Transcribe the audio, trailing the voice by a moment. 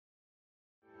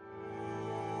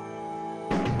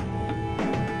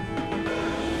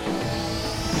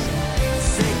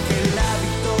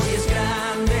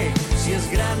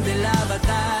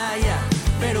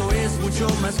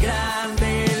mucho más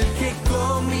grande el que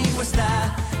conmigo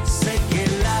está. Sé que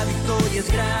la victoria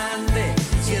es grande,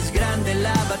 si es grande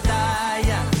la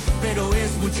batalla, pero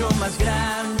es mucho más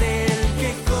grande el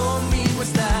que conmigo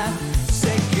está.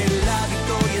 Sé que la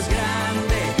victoria es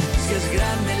grande, si es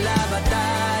grande la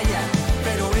batalla,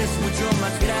 pero es mucho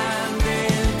más grande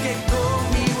el que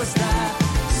conmigo está.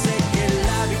 Sé que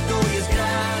la victoria es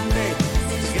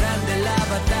grande la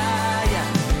batalla,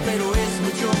 pero es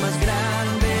mucho más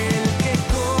grande el que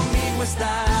conmigo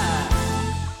está.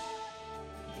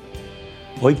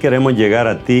 Hoy queremos llegar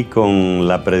a ti con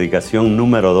la predicación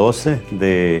número 12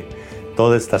 de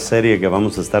toda esta serie que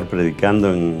vamos a estar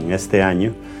predicando en este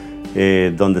año,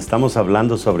 donde estamos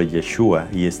hablando sobre Yeshua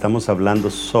y estamos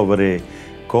hablando sobre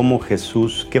cómo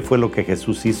Jesús, qué fue lo que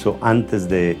Jesús hizo antes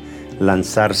de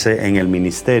lanzarse en el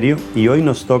ministerio. Y hoy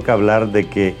nos toca hablar de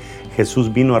que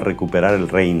Jesús vino a recuperar el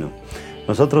reino.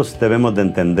 Nosotros debemos de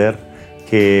entender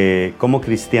que como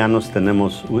cristianos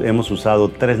hemos usado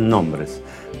 3 nombres.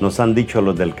 Nos han dicho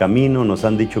los del camino, nos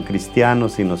han dicho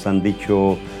cristianos y nos han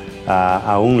dicho,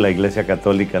 aún la Iglesia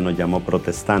Católica nos llamó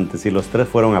protestantes, y los 3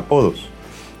 fueron apodos.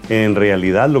 En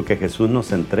realidad lo que Jesús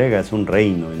nos entrega es un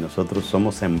reino y nosotros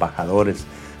somos embajadores,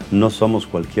 no somos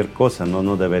cualquier cosa, no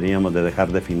nos deberíamos de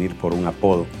dejar definir por un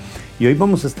apodo. Y hoy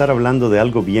vamos a estar hablando de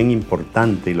algo bien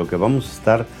importante, y lo que vamos a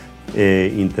estar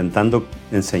intentando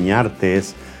enseñarte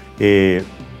es,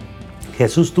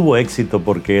 Jesús tuvo éxito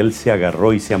porque Él se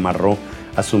agarró y se amarró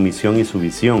a su misión y su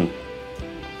visión.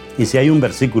 Y si hay un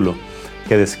versículo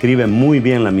que describe muy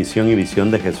bien la misión y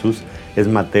visión de Jesús, es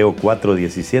Mateo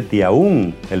 4:17, y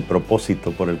aún el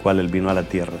propósito por el cual Él vino a la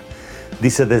tierra.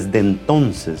 Dice: desde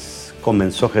entonces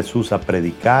comenzó Jesús a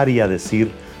predicar y a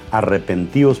decir: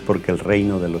 arrepentíos porque el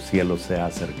reino de los cielos se ha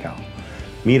acercado.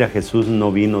 Mira, Jesús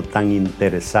no vino tan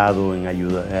interesado en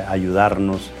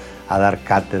ayudarnos a dar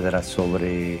cátedras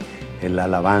sobre la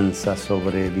alabanza,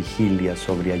 sobre vigilia,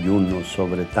 sobre ayunos,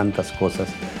 sobre tantas cosas.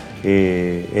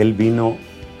 Él vino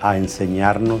a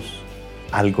enseñarnos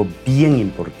algo bien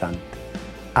importante: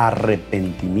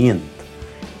 arrepentimiento.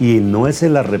 Y no es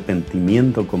el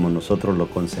arrepentimiento como nosotros lo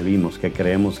concebimos, que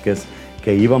creemos que es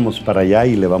que íbamos para allá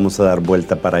y le vamos a dar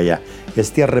vuelta para allá.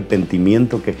 Este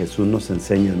arrepentimiento que Jesús nos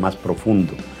enseña es más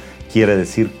profundo. Quiere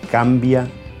decir, cambia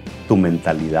tu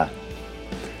mentalidad.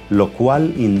 Lo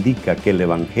cual indica que el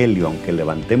Evangelio, aunque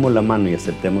levantemos la mano y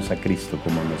aceptemos a Cristo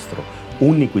como nuestro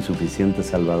único y suficiente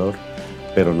Salvador,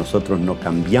 pero nosotros no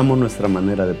cambiamos nuestra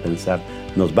manera de pensar,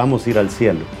 nos vamos a ir al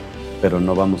cielo, pero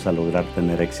no vamos a lograr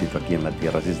tener éxito aquí en la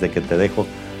tierra. Así es de que te dejo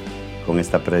con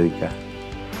esta prédica.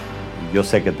 Yo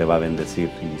sé que te va a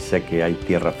bendecir y sé que hay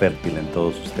tierra fértil en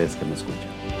todos ustedes que me escuchan.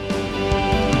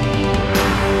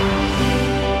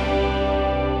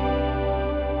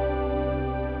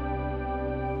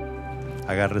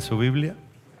 Agarre su Biblia.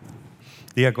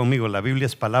 Diga conmigo: la Biblia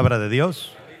es palabra de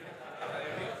Dios.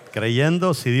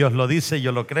 Creyendo, si Dios lo dice,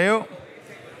 yo lo creo.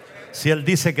 Si Él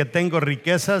dice que tengo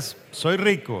riquezas, soy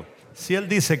rico. Si Él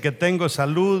dice que tengo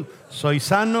salud, soy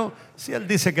sano. Si Él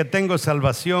dice que tengo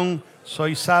salvación,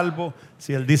 soy salvo.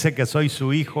 Si Él dice que soy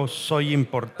su hijo, soy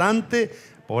importante.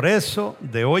 Por eso,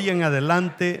 de hoy en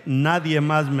adelante, nadie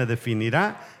más me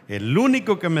definirá. El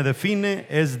único que me define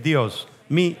es Dios,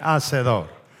 mi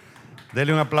Hacedor.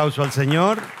 Dele un aplauso al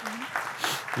Señor.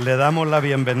 Le damos la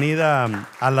bienvenida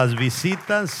a las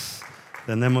visitas.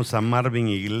 Tenemos a Marvin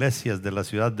Iglesias de la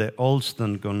ciudad de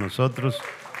Olston con nosotros.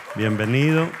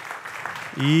 Bienvenido.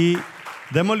 Y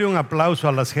démosle un aplauso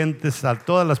a las gentes, a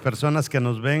todas las personas que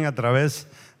nos ven a través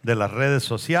de las redes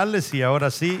sociales. Y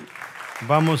ahora sí,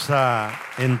 vamos a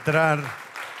entrar.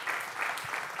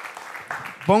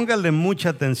 Póngale mucha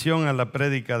atención a la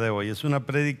prédica de hoy. Es una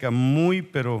prédica muy,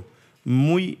 pero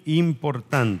muy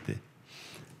importante.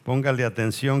 Póngale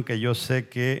atención, que yo sé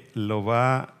que lo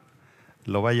va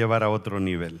a llevar a otro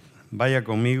nivel. Vaya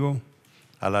conmigo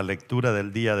a la lectura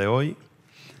del día de hoy,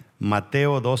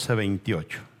 Mateo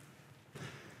 12:28.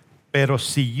 Pero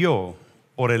si yo,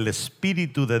 por el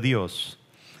Espíritu de Dios,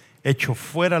 echo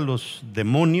fuera los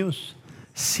demonios,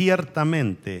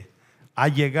 ciertamente ha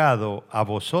llegado a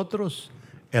vosotros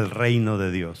el reino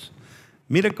de Dios.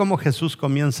 Mire cómo Jesús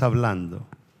comienza hablando.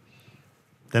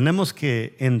 Tenemos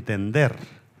que entender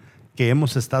que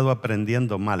hemos estado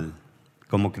aprendiendo mal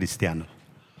como cristianos.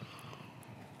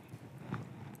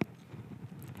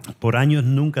 Por años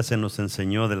nunca se nos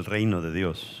enseñó del reino de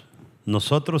Dios.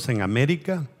 Nosotros en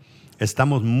América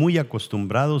estamos muy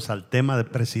acostumbrados al tema de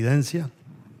presidencia.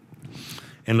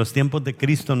 En los tiempos de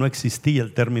Cristo no existía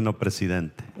el término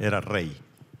presidente, era rey.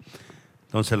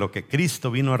 Entonces lo que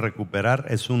Cristo vino a recuperar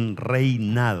es un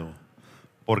reinado.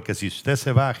 Porque si usted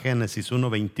se va a Génesis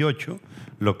 1:28,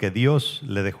 lo que Dios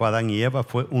le dejó a Adán y Eva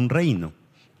fue un reino,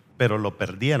 pero lo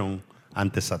perdieron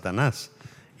ante Satanás.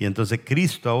 Y entonces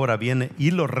Cristo ahora viene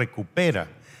y lo recupera.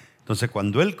 Entonces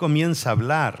cuando Él comienza a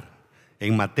hablar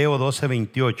en Mateo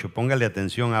 12:28, póngale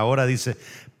atención, ahora dice: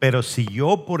 pero si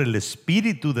yo por el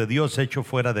Espíritu de Dios echo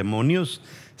fuera demonios,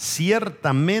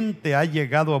 ciertamente ha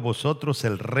llegado a vosotros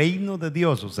el reino de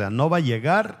Dios. O sea, no va a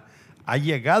llegar, ha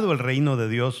llegado el reino de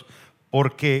Dios.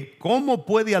 Porque ¿cómo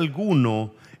puede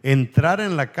alguno entrar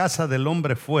en la casa del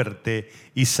hombre fuerte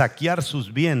y saquear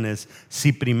sus bienes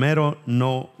si primero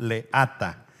no le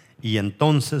ata? Y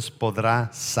entonces podrá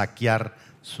saquear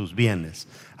sus bienes.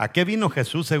 ¿A qué vino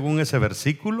Jesús según ese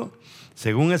versículo?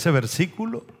 Según ese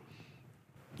versículo,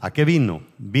 ¿a qué vino?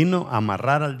 Vino a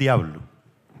amarrar al diablo.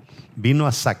 Vino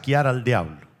a saquear al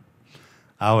diablo.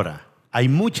 Ahora, hay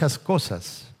muchas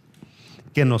cosas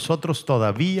que nosotros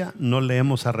todavía no le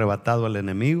hemos arrebatado al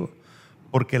enemigo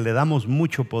porque le damos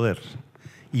mucho poder.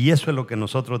 Y eso es lo que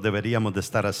nosotros deberíamos de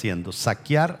estar haciendo,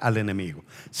 saquear al enemigo.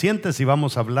 Siéntese y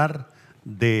vamos a hablar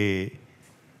de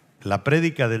la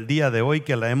prédica del día de hoy,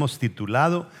 que la hemos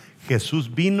titulado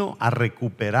Jesús vino a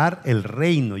recuperar el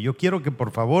reino. Yo quiero que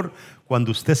por favor,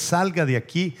 cuando usted salga de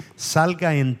aquí,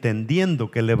 salga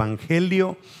entendiendo que el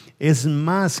evangelio es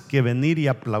más que venir y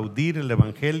aplaudir. El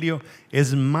evangelio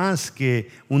es más que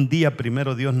un día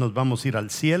primero Dios nos vamos a ir al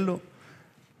cielo.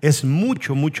 Es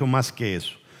mucho, mucho más que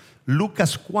eso.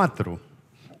 Lucas 4,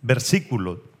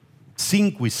 versículos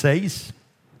 5 y 6.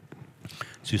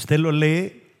 Si usted lo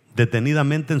lee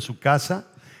detenidamente en su casa,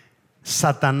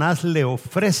 Satanás le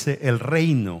ofrece el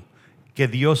reino que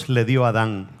Dios le dio a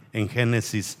Adán en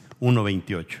Génesis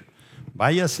 1:28.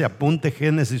 Váyase, apunte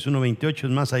Génesis 1:28, es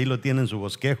más, ahí lo tiene en su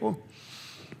bosquejo.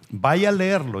 Vaya a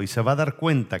leerlo y se va a dar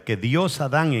cuenta que Dios a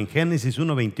Adán en Génesis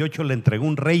 1:28 le entregó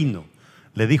un reino.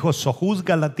 Le dijo: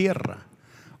 sojuzga la tierra.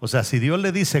 O sea, si Dios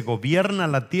le dice gobierna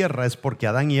la tierra, es porque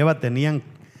Adán y Eva tenían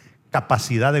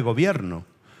capacidad de gobierno.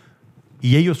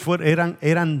 Y ellos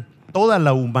eran toda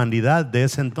la humanidad de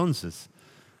ese entonces.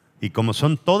 Y como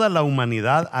son toda la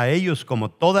humanidad, a ellos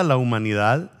como toda la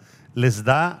humanidad les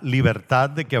da libertad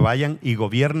de que vayan y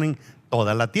gobiernen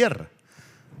toda la tierra.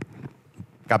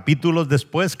 Capítulos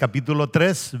después, capítulo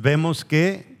 3, vemos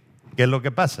que ¿qué es lo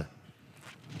que pasa?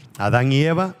 Adán y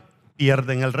Eva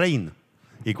pierden el reino.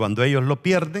 Y cuando ellos lo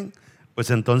pierden, pues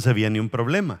entonces viene un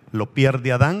problema. Lo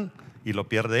pierde Adán y lo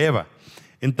pierde Eva.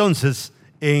 Entonces,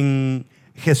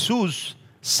 Jesús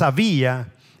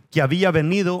sabía que había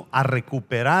venido a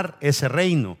recuperar ese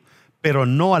reino, pero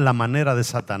no a la manera de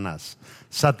Satanás.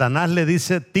 Satanás le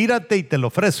dice: tírate y te lo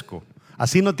ofrezco.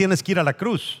 Así no tienes que ir a la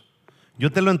cruz.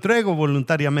 Yo te lo entrego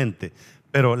voluntariamente,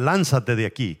 pero lánzate de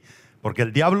aquí. Porque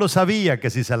el diablo sabía que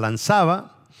si se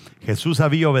lanzaba, Jesús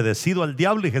había obedecido al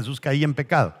diablo y Jesús caía en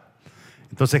pecado.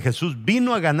 Entonces Jesús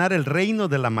vino a ganar el reino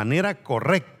de la manera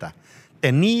correcta.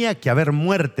 Tenía que haber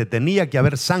muerte, tenía que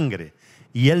haber sangre.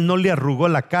 Y Él no le arrugó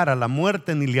la cara a la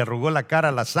muerte, ni le arrugó la cara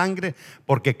a la sangre,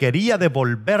 porque quería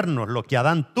devolvernos lo que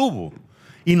Adán tuvo.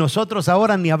 Y nosotros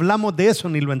ahora ni hablamos de eso,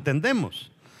 ni lo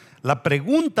entendemos. La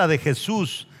pregunta de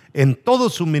Jesús en todo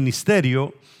su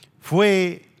ministerio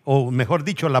fue, o mejor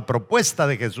dicho, la propuesta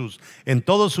de Jesús en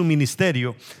todo su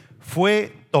ministerio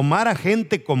fue tomar a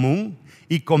gente común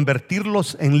y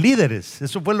convertirlos en líderes.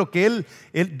 Eso fue lo que él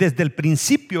desde el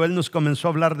principio Él nos comenzó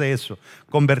a hablar de eso.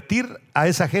 Convertir a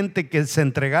esa gente que se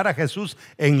entregara a Jesús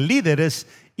en líderes,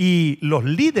 y los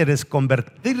líderes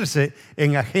convertirse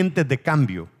en agentes de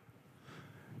cambio.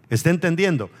 ¿Está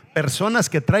entendiendo? Personas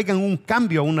que traigan un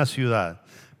cambio a una ciudad.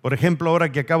 Por ejemplo,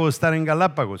 ahora que acabo de estar en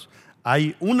Galápagos,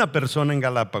 hay una persona en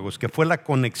Galápagos que fue la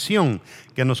conexión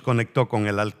que nos conectó con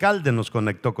el alcalde, nos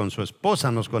conectó con su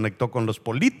esposa, nos conectó con los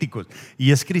políticos,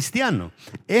 y es cristiano.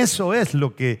 Eso es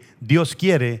lo que Dios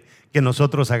quiere que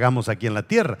nosotros hagamos aquí en la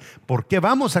tierra. ¿Por qué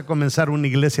vamos a comenzar una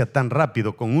iglesia tan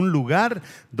rápido con un lugar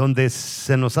donde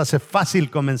se nos hace fácil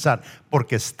comenzar?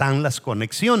 Porque están las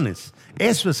conexiones.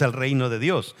 Eso es el reino de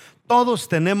Dios. Todos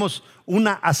tenemos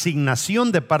una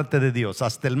asignación de parte de Dios,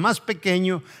 hasta el más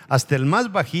pequeño, hasta el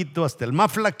más bajito, hasta el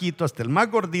más flaquito, hasta el más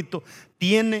gordito,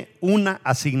 tiene una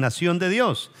asignación de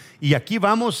Dios. Y aquí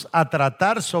vamos a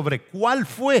tratar sobre cuál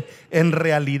fue en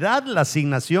realidad la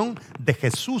asignación de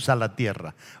Jesús a la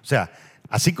tierra. O sea,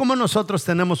 así como nosotros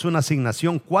tenemos una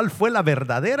asignación, ¿cuál fue la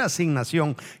verdadera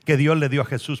asignación que Dios le dio a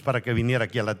Jesús para que viniera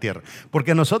aquí a la tierra?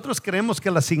 Porque nosotros creemos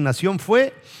que la asignación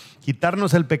fue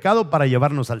quitarnos el pecado para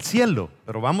llevarnos al cielo,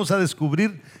 pero vamos a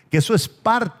descubrir que eso es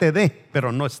parte de,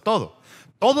 pero no es todo.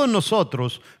 Todos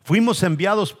nosotros fuimos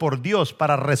enviados por Dios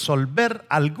para resolver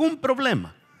algún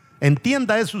problema.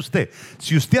 Entienda eso usted.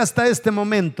 Si usted hasta este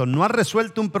momento no ha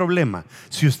resuelto un problema,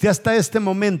 si usted hasta este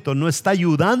momento no está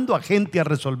ayudando a gente a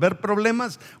resolver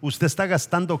problemas, usted está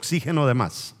gastando oxígeno de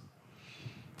más.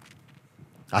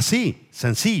 Así,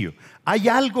 sencillo. Hay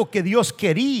algo que Dios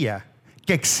quería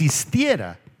que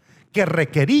existiera, que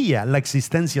requería la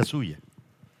existencia suya.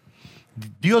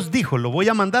 Dios dijo, lo voy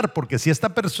a mandar porque si esta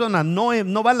persona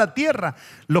no va a la tierra,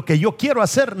 lo que yo quiero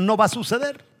hacer no va a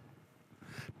suceder.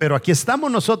 Pero aquí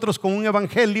estamos nosotros con un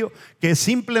evangelio que es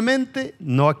simplemente,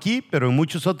 no aquí, pero en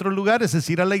muchos otros lugares, es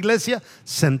ir a la iglesia,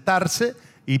 sentarse,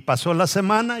 y pasó la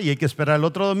semana y hay que esperar el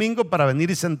otro domingo para venir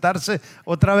y sentarse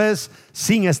otra vez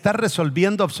sin estar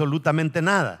resolviendo absolutamente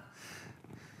nada.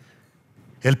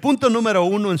 El punto número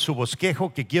 1 en su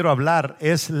bosquejo que quiero hablar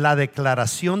es la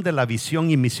declaración de la visión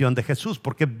y misión de Jesús,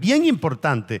 porque es bien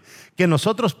importante que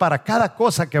nosotros para cada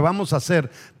cosa que vamos a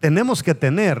hacer tenemos que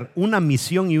tener una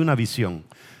misión y una visión.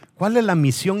 ¿Cuál es la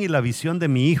misión y la visión de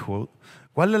mi hijo?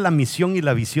 ¿Cuál es la misión y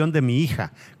la visión de mi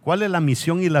hija? ¿Cuál es la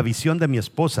misión y la visión de mi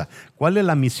esposa? ¿Cuál es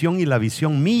la misión y la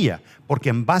visión mía? Porque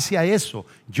en base a eso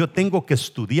yo tengo que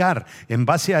estudiar, en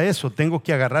base a eso tengo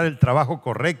que agarrar el trabajo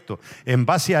correcto, en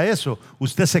base a eso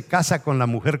usted se casa con la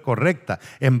mujer correcta,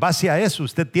 en base a eso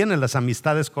usted tiene las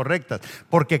amistades correctas,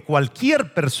 porque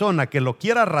cualquier persona que lo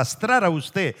quiera arrastrar a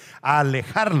usted, a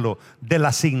alejarlo de la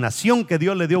asignación que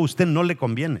Dios le dio a usted, no le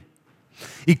conviene.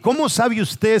 ¿Y cómo sabe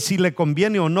usted si le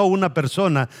conviene o no una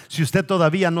persona si usted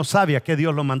todavía no sabe a qué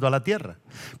Dios lo mandó a la tierra?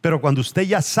 Pero cuando usted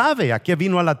ya sabe a qué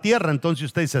vino a la tierra, entonces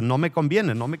usted dice, no me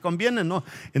conviene, no.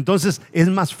 Entonces es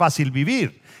más fácil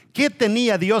vivir. ¿Qué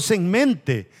tenía Dios en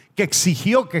mente que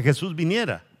exigió que Jesús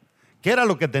viniera? ¿Qué era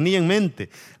lo que tenía en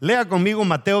mente? Lea conmigo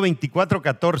Mateo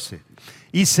 24:14.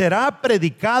 Y será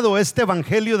predicado este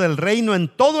evangelio del reino en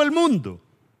todo el mundo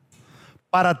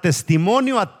para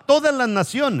testimonio a todas las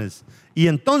naciones. Y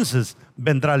entonces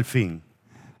vendrá el fin.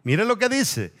 Mire lo que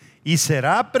dice. Y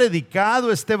será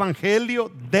predicado este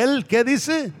evangelio del, ¿qué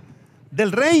dice?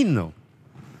 Del reino.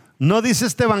 No dice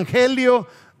este evangelio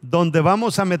donde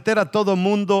vamos a meter a todo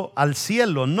mundo al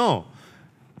cielo. No.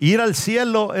 Ir al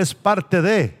cielo es parte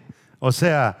de. O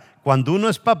sea, cuando uno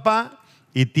es papá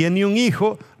y tiene un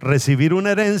hijo, recibir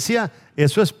una herencia,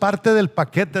 eso es parte del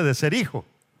paquete de ser hijo.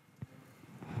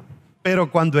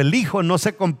 Pero cuando el hijo no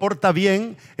se comporta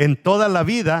bien en toda la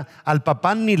vida, al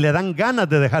papá ni le dan ganas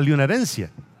de dejarle una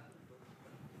herencia.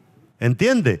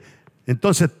 ¿Entiende?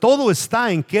 Entonces todo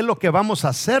está en qué es lo que vamos a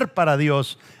hacer para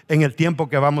Dios en el tiempo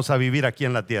que vamos a vivir aquí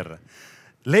en la tierra.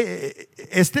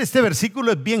 Este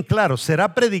versículo es bien claro.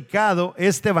 Será predicado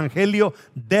este evangelio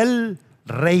del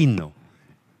reino.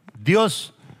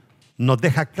 Dios nos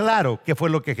deja claro qué fue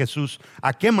lo que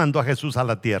a qué mandó a Jesús a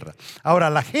la tierra.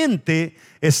 Ahora, la gente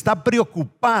está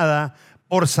preocupada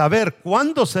por saber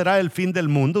cuándo será el fin del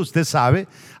mundo. Usted sabe,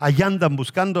 allá andan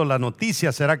buscando la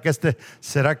noticia. ¿Será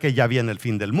que ya viene el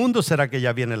fin del mundo? ¿Será que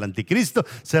ya viene el anticristo?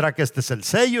 ¿Será que este es el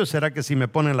sello? ¿Será que si me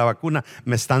ponen la vacuna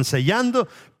me están sellando?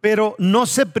 Pero no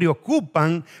se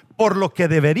preocupan por lo que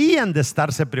deberían de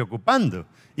estarse preocupando.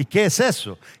 ¿Y qué es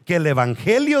eso? Que el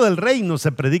evangelio del reino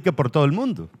se predique por todo el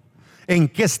mundo. ¿En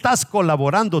qué estás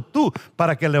colaborando tú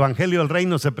para que el evangelio del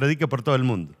reino se predique por todo el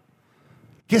mundo?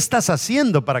 ¿Qué estás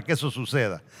haciendo para que eso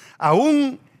suceda?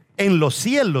 Aún en los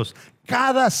cielos,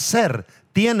 cada ser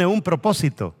tiene un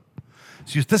propósito.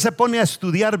 Si usted se pone a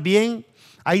estudiar bien,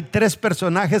 hay 3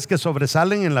 personajes que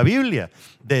sobresalen en la Biblia,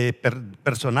 de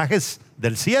personajes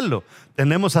del cielo.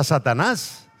 Tenemos a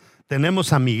Satanás,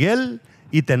 tenemos a Miguel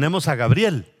y tenemos a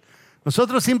Gabriel.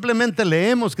 Nosotros simplemente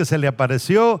leemos que se le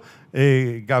apareció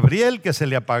Gabriel, que se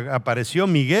le apareció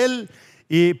Miguel,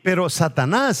 pero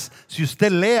Satanás, si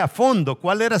usted lee a fondo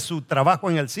cuál era su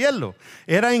trabajo en el cielo,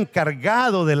 era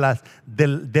encargado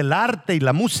del arte y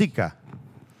la música.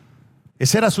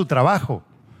 Ese era su trabajo.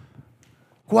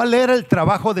 ¿Cuál era el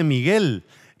trabajo de Miguel?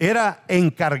 Era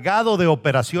encargado de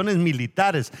operaciones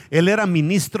militares. Él era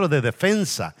ministro de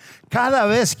defensa. Cada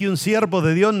vez que un siervo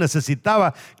de Dios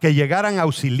necesitaba que llegaran a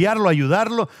auxiliarlo, a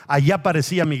ayudarlo, allá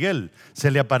aparecía Miguel. Se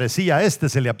le aparecía a este,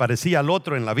 se le aparecía al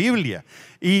otro en la Biblia.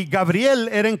 Y Gabriel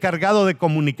era encargado de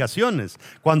comunicaciones.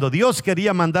 Cuando Dios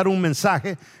quería mandar un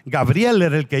mensaje, Gabriel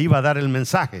era el que iba a dar el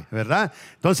mensaje, ¿verdad?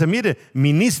 Entonces, mire,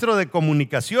 ministro de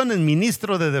comunicaciones,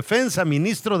 ministro de defensa,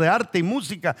 ministro de arte y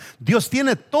música. Dios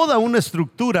tiene toda una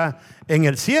estructura en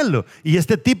el cielo. Y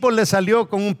este tipo le salió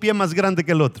con un pie más grande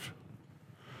que el otro.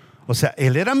 O sea,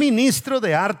 él era ministro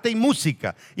de arte y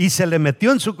música y se le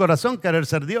metió en su corazón querer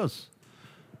ser Dios.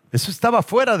 Eso estaba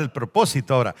fuera del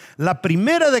propósito. Ahora, la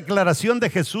primera declaración de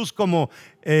Jesús como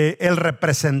el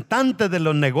representante de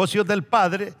los negocios del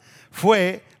Padre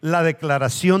fue la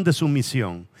declaración de su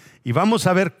misión. Y vamos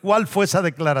a ver cuál fue esa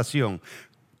declaración.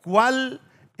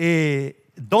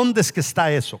 ¿Dónde es que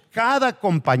está eso? Cada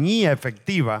compañía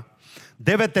efectiva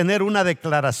debe tener una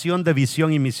declaración de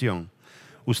visión y misión.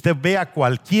 Usted vea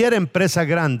cualquier empresa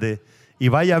grande y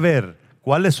vaya a ver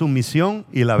cuál es su misión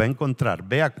y la va a encontrar.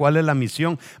 Vea cuál es la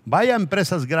misión. Vaya a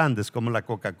empresas grandes como la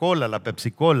Coca-Cola, la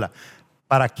Pepsi-Cola.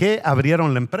 ¿Para qué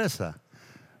abrieron la empresa?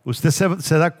 Usted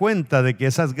se da cuenta de que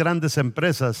esas grandes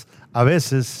empresas a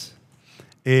veces,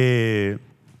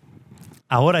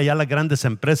 ahora ya las grandes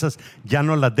empresas ya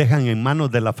no las dejan en manos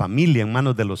de la familia, en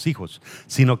manos de los hijos,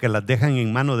 sino que las dejan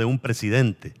en manos de un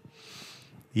presidente.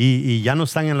 Y ya no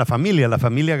están en la familia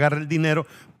agarra el dinero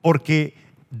porque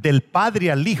del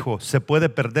padre al hijo se puede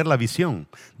perder la visión,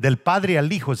 del padre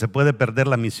al hijo se puede perder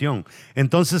la misión.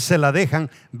 Entonces se la dejan.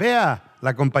 Vea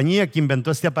la compañía que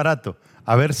inventó este aparato,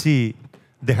 a ver si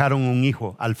dejaron un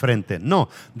hijo al frente. No,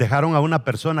 dejaron a una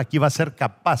persona que iba a ser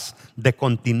capaz de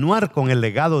continuar con el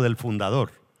legado del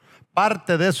fundador.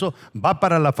 Parte de eso va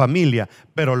para la familia,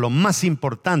 pero lo más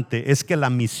importante es que la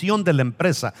misión de la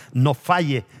empresa no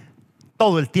falle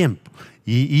todo el tiempo.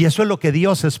 Y eso es lo que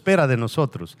Dios espera de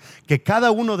nosotros, que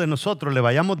cada uno de nosotros le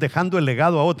vayamos dejando el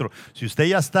legado a otro. Si usted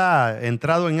ya está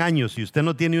entrado en años, si usted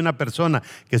no tiene una persona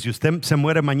que si usted se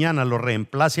muere mañana lo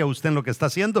reemplace a usted en lo que está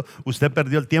haciendo, usted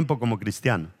perdió el tiempo como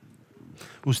cristiano.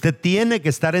 Usted tiene que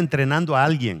estar entrenando a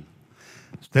alguien.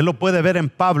 Usted lo puede ver en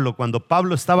Pablo. Cuando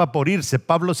Pablo estaba por irse,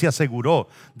 Pablo se aseguró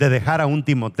de dejar a un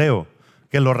Timoteo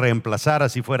que lo reemplazara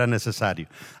si fuera necesario.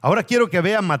 Ahora quiero que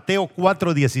vea Mateo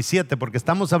 4:17, porque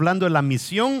estamos hablando de la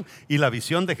misión y la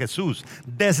visión de Jesús.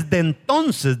 Desde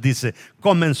entonces, dice,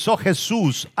 comenzó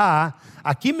Jesús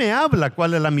aquí me habla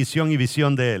cuál es la misión y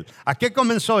visión de él. ¿A qué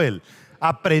comenzó él?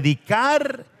 A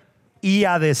predicar y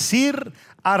a decir: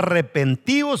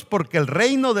 arrepentíos porque el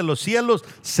reino de los cielos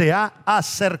se ha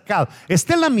acercado.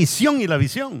 Esta es la misión y la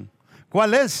visión.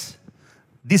 ¿Cuál es?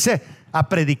 Dice: a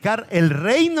predicar, el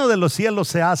reino de los cielos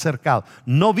se ha acercado.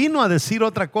 No vino a decir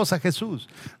otra cosa Jesús.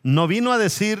 No vino a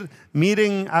decir: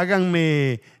 miren,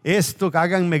 háganme esto,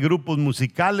 háganme grupos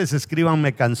musicales,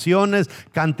 escríbanme canciones,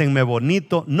 cántenme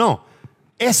bonito. No,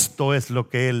 esto es lo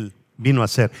que él vino a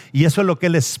hacer, y eso es lo que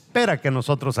él espera que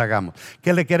nosotros hagamos.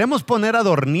 Que le queremos poner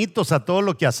adornitos a todo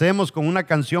lo que hacemos, con una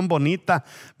canción bonita,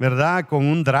 ¿verdad? Con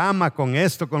un drama, con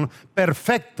esto,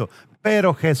 perfecto.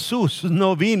 Pero Jesús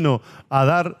no vino a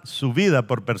dar su vida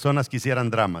por personas que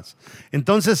hicieran dramas.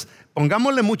 Entonces,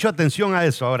 pongámosle mucha atención a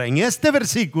eso. Ahora, en este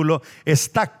versículo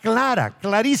está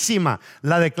clarísima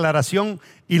la declaración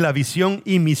y la visión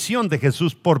y misión de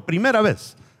Jesús por primera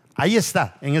vez. Ahí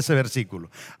está, en ese versículo.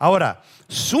 Ahora,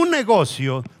 su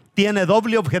negocio tiene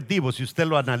doble objetivo si usted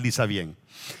lo analiza bien.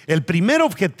 El primer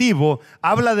objetivo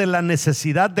habla de la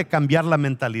necesidad de cambiar la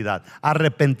mentalidad.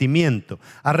 Arrepentimiento.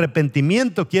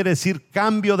 Arrepentimiento quiere decir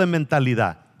cambio de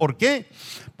mentalidad. ¿Por qué?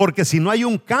 Porque si no hay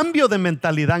un cambio de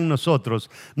mentalidad en nosotros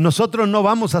no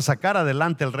vamos a sacar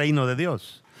adelante el reino de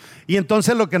Dios. Y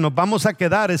entonces lo que nos vamos a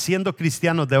quedar es siendo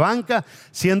cristianos de banca,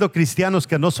 siendo cristianos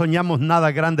que no soñamos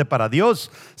nada grande para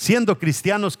Dios, siendo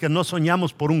cristianos que no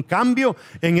soñamos por un cambio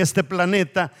en este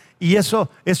planeta. Y eso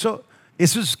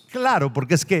es claro,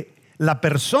 porque es que la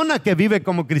persona que vive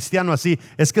como cristiano así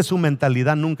es que su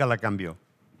mentalidad nunca la cambió.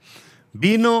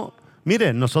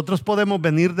 Mire, nosotros podemos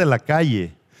venir de la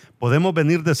calle, podemos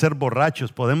venir de ser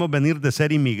borrachos, podemos venir de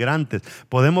ser inmigrantes,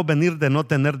 podemos venir de no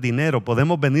tener dinero,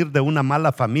 podemos venir de una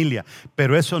mala familia,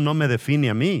 pero eso no me define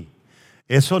a mí.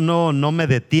 Eso no me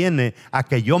detiene a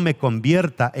que yo me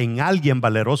convierta en alguien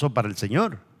valeroso para el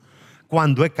Señor.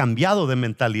 Cuando he cambiado de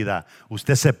mentalidad,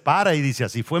 usted se para y dice: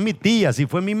 así fue mi tía, así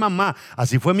fue mi mamá,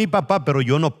 así fue mi papá, pero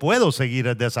yo no puedo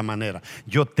seguir de esa manera.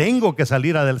 Yo tengo que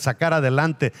sacar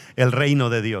adelante el reino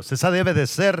de Dios. Esa debe de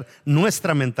ser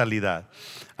nuestra mentalidad.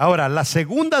 Ahora, la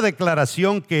segunda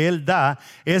declaración que él da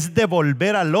es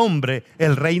devolver al hombre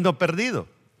el reino perdido,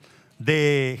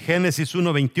 de Génesis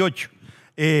 1:28.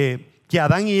 Que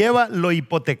Adán y Eva lo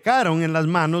hipotecaron en las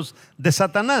manos de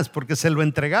Satanás, porque se lo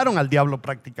entregaron al diablo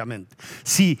prácticamente.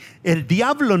 Si el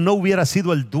diablo no hubiera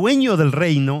sido el dueño del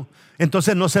reino,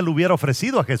 entonces no se lo hubiera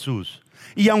ofrecido a Jesús.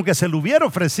 Y aunque se lo hubiera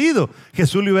ofrecido,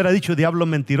 Jesús le hubiera dicho: diablo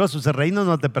mentiroso, ese reino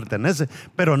no te pertenece.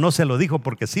 Pero no se lo dijo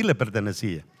porque sí le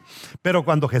pertenecía. Pero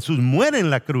cuando Jesús muere en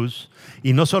la cruz,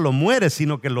 y no solo muere,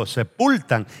 sino que lo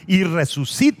sepultan y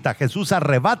resucita, Jesús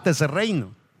arrebata ese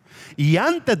reino. Y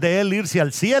antes de él irse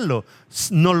al cielo,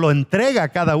 nos lo entrega a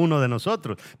cada uno de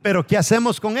nosotros. Pero ¿qué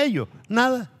hacemos con ello?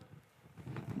 Nada.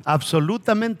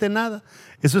 Absolutamente nada.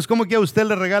 Eso es como que a usted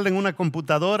le regalen una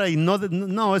computadora y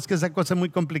no, es que esa cosa es muy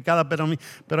complicada, pero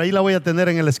ahí la voy a tener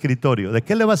en el escritorio. ¿De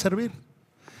qué le va a servir?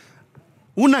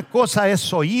 Una cosa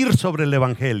es oír sobre el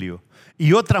evangelio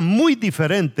y otra muy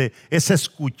diferente es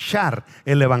escuchar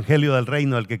el evangelio del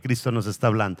reino del que Cristo nos está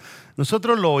hablando.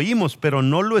 Nosotros lo oímos, pero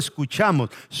no lo escuchamos.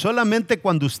 Solamente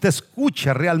cuando usted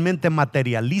escucha realmente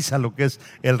materializa lo que es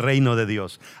el reino de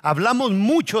Dios. Hablamos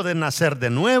mucho de nacer de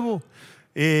nuevo.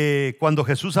 Cuando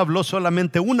Jesús habló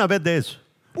solamente una vez de eso.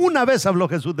 Una vez habló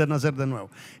Jesús de nacer de nuevo.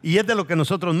 Y es de lo que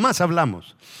nosotros más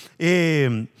hablamos.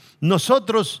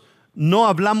 Nosotros no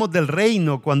hablamos del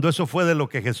reino cuando eso fue de lo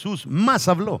que Jesús más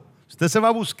habló. Usted se va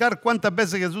a buscar cuántas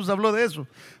veces Jesús habló de eso.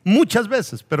 Muchas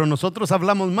veces, pero nosotros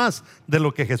hablamos más de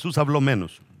lo que Jesús habló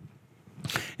menos.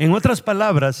 En otras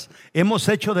palabras, hemos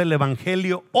hecho del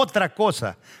evangelio otra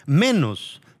cosa,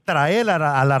 menos traer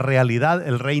a la realidad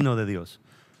el reino de Dios.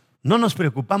 No nos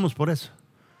preocupamos por eso.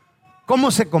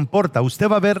 ¿Cómo se comporta? Usted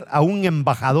va a ver a un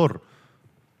embajador.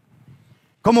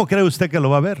 ¿Cómo cree usted que lo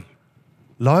va a ver?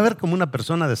 Lo va a ver como una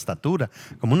persona de estatura,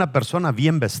 como una persona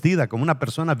bien vestida, como una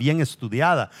persona bien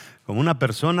estudiada, como una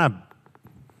persona,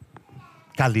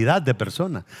 calidad de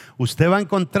persona. Usted va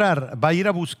a ir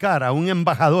a buscar a un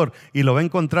embajador y lo va a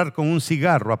encontrar con un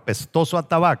cigarro apestoso a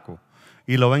tabaco.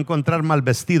 Y lo va a encontrar mal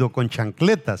vestido, con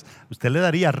chancletas. Usted le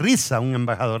daría risa a un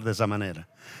embajador de esa manera.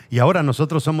 Y ahora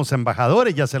nosotros somos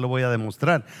embajadores, ya se lo voy a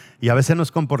demostrar. Y a veces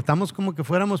nos comportamos como que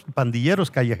fuéramos pandilleros,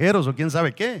 callejeros o quién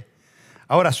sabe qué.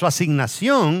 Ahora, su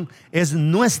asignación es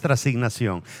nuestra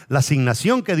asignación. La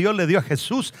asignación que Dios le dio a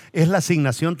Jesús es la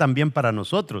asignación también para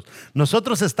nosotros.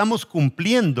 Nosotros estamos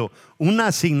cumpliendo una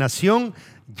asignación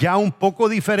ya un poco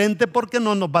diferente porque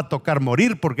no nos va a tocar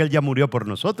morir, porque Él ya murió por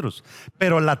nosotros.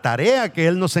 Pero la tarea que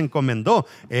Él nos encomendó,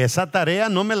 esa tarea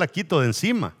no me la quito de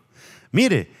encima.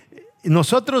 Mire,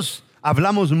 nosotros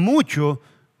hablamos mucho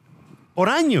por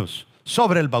años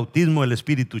sobre el bautismo del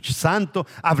Espíritu Santo,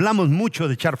 hablamos mucho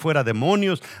de echar fuera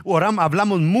demonios,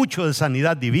 hablamos mucho de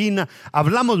sanidad divina,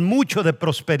 hablamos mucho de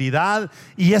prosperidad,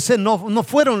 y ese no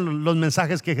fueron los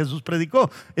mensajes que Jesús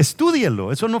predicó.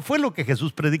 Estúdielo, eso no fue lo que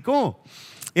Jesús predicó.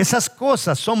 Esas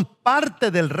cosas son parte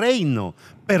del reino,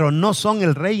 pero no son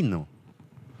el reino.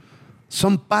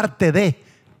 Son parte de,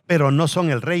 pero no son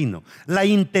el reino. La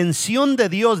intención de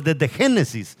Dios desde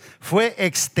Génesis fue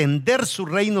extender su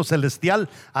reino celestial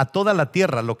a toda la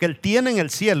tierra. Lo que Él tiene en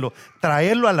el cielo,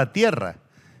 traerlo a la tierra.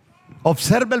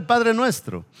 Observa el Padre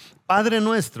Nuestro. Padre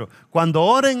Nuestro. Cuando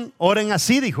oren, oren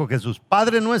así, dijo Jesús.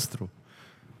 Padre Nuestro,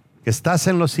 que estás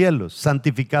en los cielos,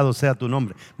 santificado sea tu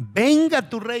nombre. Venga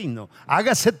tu reino,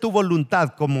 hágase tu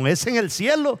voluntad como es en el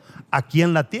cielo, aquí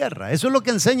en la tierra. Eso es lo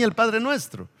que enseña el Padre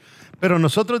Nuestro. Pero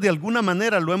nosotros de alguna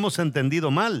manera lo hemos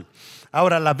entendido mal.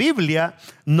 Ahora, la Biblia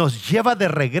nos lleva de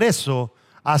regreso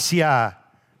hacia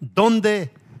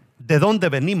de dónde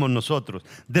venimos nosotros.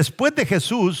 Después de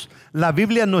Jesús, la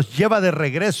Biblia nos lleva de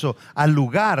regreso al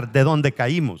lugar de donde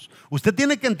caímos. Usted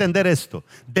tiene que entender esto.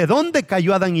 ¿De dónde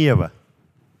cayó Adán y Eva?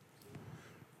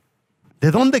 ¿De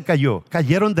dónde cayó?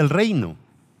 Cayeron del reino.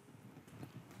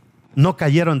 No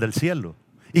cayeron del cielo.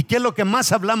 ¿Y qué es lo que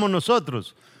más hablamos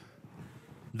nosotros?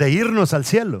 De irnos al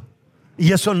cielo.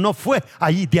 Y eso no fue,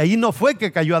 de ahí no fue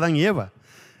que cayó Adán y Eva.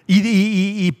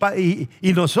 Y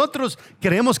nosotros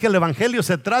creemos que el evangelio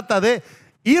se trata de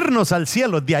irnos al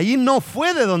cielo. De ahí no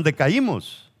fue de donde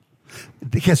caímos.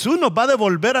 Jesús nos va a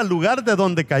devolver al lugar de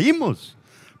donde caímos.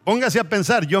 Póngase a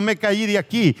pensar, yo me caí de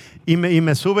aquí y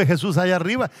me sube Jesús allá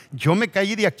arriba. Yo me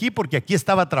caí de aquí porque aquí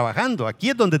estaba trabajando.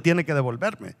 Aquí es donde tiene que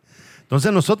devolverme.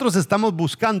 Entonces nosotros estamos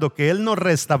buscando que Él nos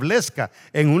restablezca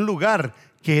en un lugar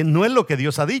que no es lo que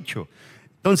Dios ha dicho.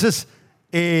 Entonces,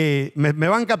 me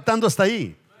van captando hasta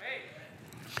ahí.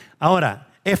 Ahora,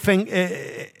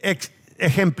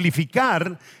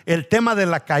 ejemplificar el tema de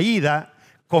la caída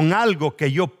con algo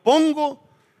que yo pongo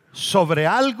sobre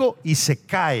algo y se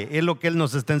cae, es lo que Él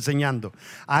nos está enseñando.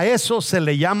 A eso se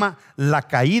le llama la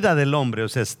caída del hombre. O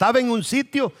sea, estaba en un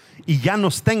sitio y ya no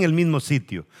está en el mismo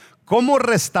sitio. ¿Cómo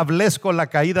restablezco la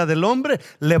caída del hombre?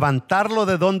 Levantarlo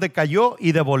de donde cayó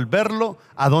y devolverlo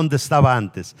a donde estaba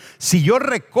antes. Si yo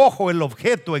recojo el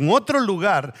objeto en otro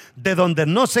lugar de donde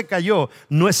no se cayó,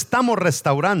 no estamos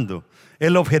restaurando.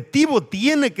 El objetivo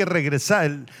tiene que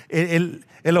regresar.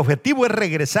 El objetivo es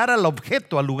regresar al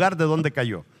objeto, al lugar de donde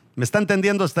cayó. ¿Me está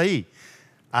entendiendo hasta ahí?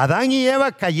 Adán y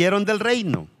Eva cayeron del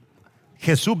reino.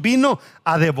 Jesús vino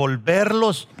a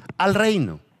devolverlos al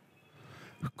reino.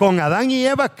 Con Adán y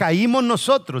Eva caímos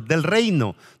nosotros del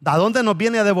reino. ¿A dónde nos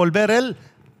viene a devolver Él?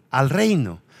 Al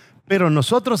reino. Pero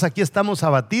nosotros aquí estamos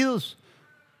abatidos,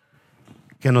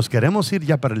 que nos queremos ir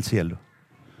ya para el cielo.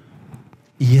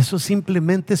 Y eso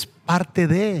simplemente es parte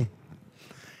de.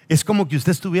 Es como que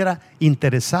usted estuviera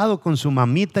interesado con su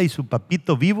mamita y su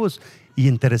papito vivos y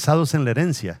interesados en la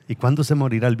herencia. ¿Y cuándo se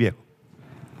morirá el viejo?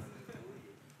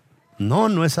 No,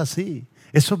 no es así.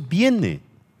 Eso viene.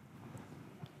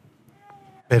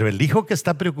 Pero el hijo que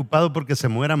está preocupado porque se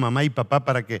muera mamá y papá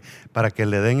para que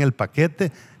le den el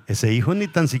paquete, ese hijo ni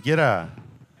tan siquiera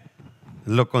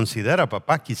lo considera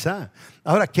papá quizá.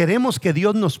 Ahora, queremos que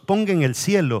Dios nos ponga en el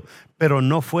cielo, pero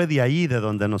no fue de ahí de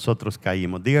donde nosotros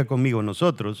caímos. Diga conmigo,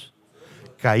 nosotros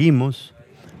caímos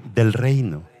del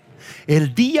reino.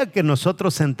 El día que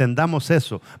nosotros entendamos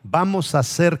eso, vamos a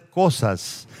hacer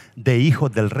cosas de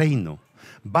hijos del reino.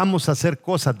 Vamos a hacer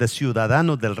cosas de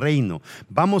ciudadanos del reino.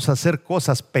 Vamos a hacer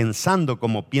cosas pensando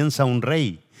como piensa un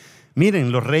rey.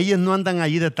 Miren, los reyes no andan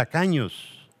allí de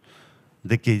tacaños.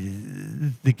 De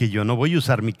que yo no voy a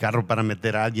usar mi carro para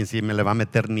meter a alguien si me le va a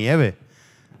meter nieve.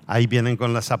 Ahí vienen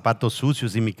con los zapatos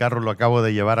sucios y mi carro lo acabo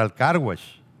de llevar al car wash.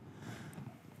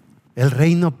 El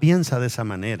rey no piensa de esa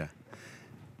manera.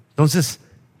 Entonces,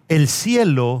 el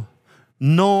cielo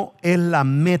no es la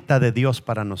meta de Dios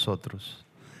para nosotros.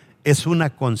 Es una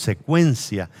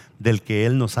consecuencia del que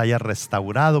Él nos haya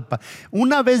restaurado.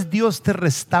 Una vez Dios te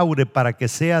restaure para que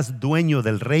seas dueño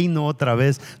del reino otra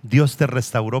vez, Dios te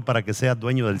restauró para que seas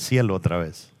dueño del cielo otra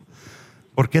vez.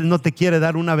 Porque Él no te quiere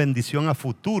dar una bendición a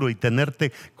futuro y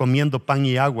tenerte comiendo pan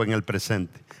y agua en el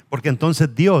presente. Porque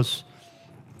entonces Dios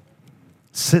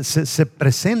se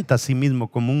presenta a sí mismo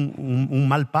como un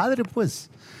mal padre, pues.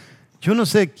 Yo no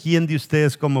sé quién de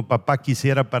ustedes como papá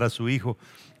quisiera para su hijo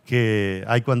que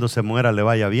cuando se muera le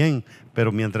vaya bien,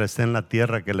 pero mientras esté en la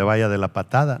tierra que le vaya de la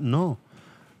patada. No,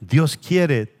 Dios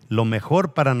quiere lo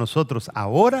mejor para nosotros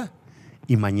ahora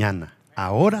y mañana.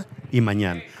 Ahora y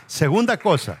mañana. Segunda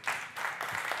cosa,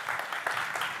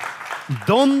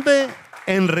 ¿dónde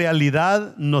en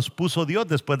realidad nos puso Dios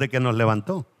después de que nos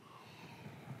levantó?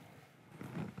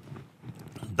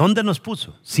 ¿Dónde nos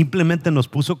puso? ¿Simplemente nos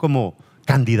puso como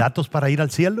candidatos para ir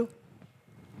al cielo?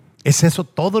 ¿Es eso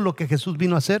todo lo que Jesús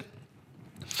vino a hacer?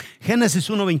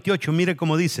 Génesis 1:28, mire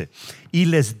cómo dice: y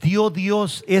les dio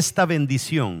Dios esta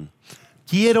bendición: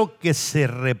 quiero que se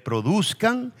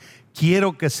reproduzcan,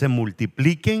 quiero que se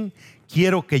multipliquen,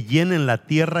 quiero que llenen la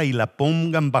tierra y la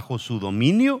pongan bajo su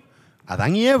dominio.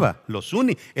 Adán y Eva, los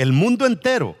el mundo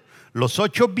entero. Los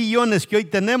 8 billones que hoy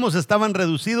tenemos estaban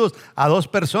reducidos a 2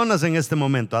 personas en este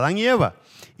momento, Adán y Eva.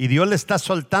 Y Dios le está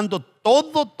soltando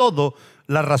todo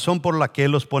la razón por la que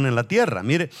Él los pone en la tierra.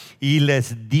 Mire, y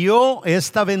les dio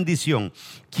esta bendición: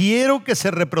 quiero que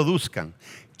se reproduzcan,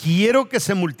 quiero que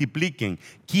se multipliquen,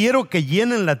 quiero que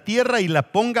llenen la tierra y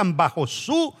la pongan bajo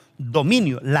su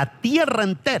dominio, la tierra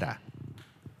entera.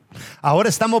 Ahora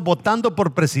estamos votando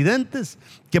por presidentes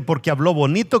que porque habló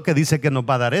bonito, que dice que nos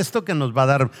va a dar esto, que nos va a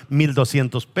dar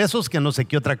 1,200 pesos, que no sé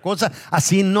qué otra cosa.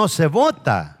 Así no se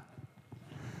vota.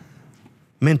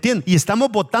 ¿Me entienden? Y estamos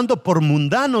votando por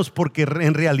mundanos porque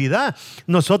en realidad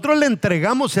nosotros le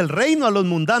entregamos el reino a los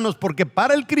mundanos, porque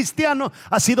para el cristiano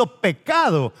ha sido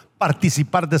pecado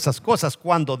participar de esas cosas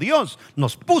cuando Dios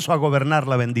nos puso a gobernar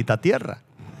la bendita tierra.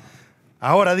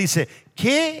 Ahora dice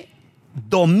que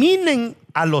dominen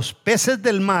a los peces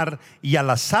del mar y a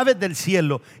las aves del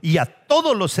cielo y a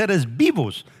todos los seres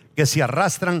vivos que se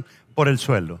arrastran por el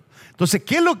suelo. Entonces,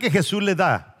 ¿qué es lo que Jesús le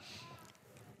da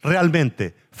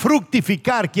realmente?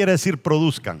 Fructificar quiere decir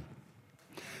produzcan.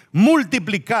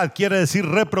 Multiplicar quiere decir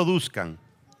reproduzcan.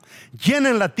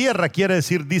 Llenen la tierra quiere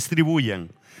decir distribuyan.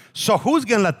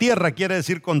 Sojuzguen la tierra quiere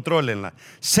decir contrólenla.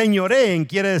 Señoreen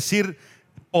quiere decir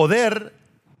poder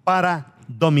para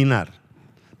dominar.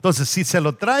 Entonces, si se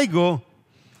lo traigo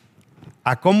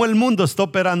a cómo el mundo está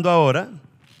operando ahora,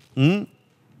 el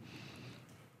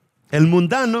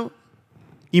mundano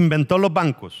inventó los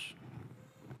bancos.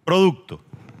 Producto.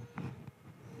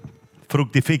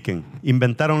 Fructifiquen,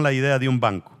 inventaron la idea de un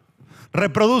banco.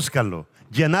 Reproduzcanlo,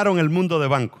 llenaron el mundo de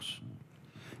bancos.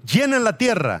 Llenen la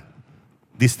tierra,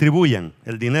 distribuyan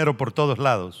el dinero por todos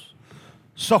lados.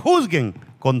 Sojuzguen,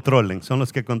 controlen, son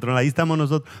los que controlan. Ahí estamos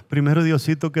nosotros. Primero,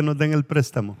 Diosito, que nos den el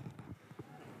préstamo.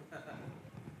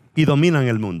 Y dominan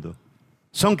el mundo.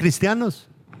 ¿Son cristianos?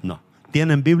 No.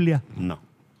 ¿Tienen Biblia? No.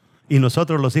 Y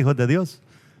nosotros, los hijos de Dios,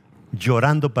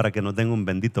 llorando para que nos den un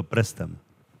bendito préstamo.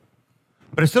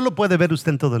 Pero esto lo puede ver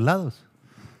usted en todos lados.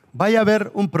 Vaya a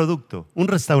ver un producto, un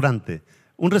restaurante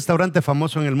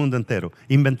famoso en el mundo entero.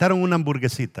 Inventaron una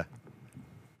hamburguesita,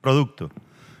 producto.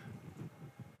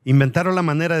 Inventaron la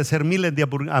manera de hacer miles de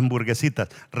hamburguesitas,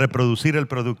 reproducir el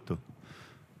producto.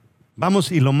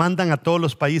 Vamos y lo mandan a todos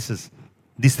los países,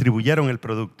 distribuyeron el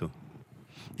producto.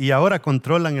 Y ahora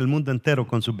controlan el mundo entero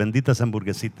con sus benditas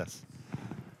hamburguesitas.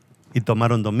 y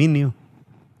tomaron dominio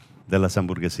de las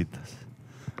hamburguesitas.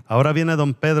 Ahora viene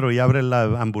Don Pedro y abre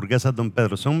las hamburguesas Don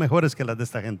Pedro. Son mejores que las de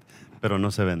esta gente, pero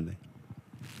no se venden.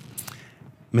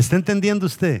 ¿Me está entendiendo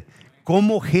usted?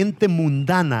 Cómo gente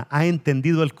mundana ha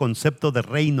entendido el concepto de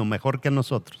reino mejor que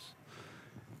nosotros.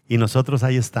 Y nosotros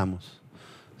ahí estamos.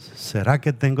 ¿Será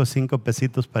que tengo 5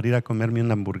 pesitos para ir a comerme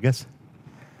una hamburguesa?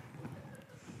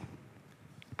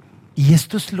 Y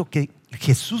esto es lo que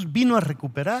Jesús vino a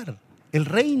recuperar, el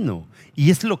reino.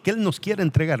 Y es lo que Él nos quiere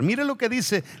entregar. Mire lo que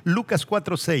dice Lucas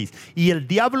 4:6. Y el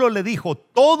diablo le dijo,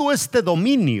 todo este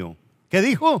dominio, ¿qué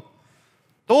dijo?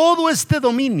 Todo este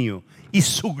dominio y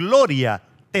su gloria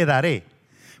te daré,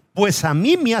 pues a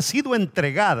mí me ha sido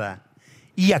entregada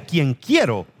y a quien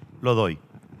quiero lo doy.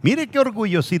 Mire qué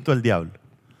orgullosito el diablo.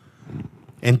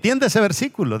 ¿Entiende ese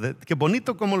versículo? Qué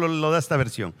bonito como lo da esta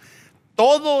versión.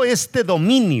 Todo este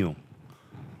dominio.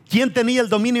 ¿Quién tenía el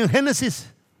dominio en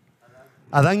Génesis?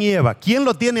 Adán y Eva. ¿Quién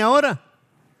lo tiene ahora?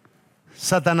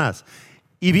 Satanás.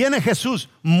 Y viene Jesús,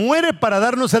 muere para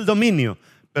darnos el dominio.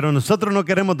 Pero nosotros no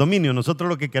queremos dominio, nosotros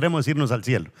lo que queremos es irnos al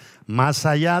cielo. Más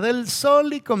allá del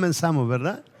sol, y comenzamos,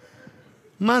 ¿verdad?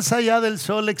 Más allá del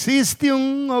sol existe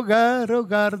un hogar,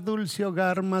 hogar, dulce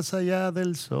hogar, más allá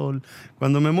del sol.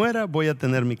 Cuando me muera voy a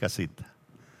tener mi casita.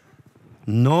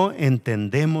 No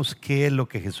entendemos qué es lo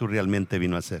que Jesús realmente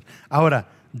vino a hacer. Ahora,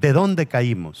 ¿de dónde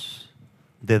caímos?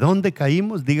 ¿De dónde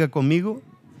caímos? Diga conmigo,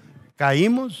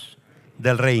 caímos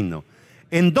del reino.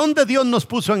 ¿En dónde Dios nos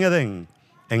puso en Edén?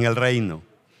 En el reino.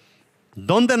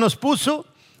 ¿Dónde nos puso?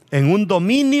 En un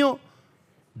dominio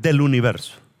del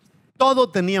universo. Todo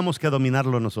teníamos que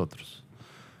dominarlo nosotros.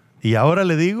 Y ahora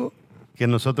le digo que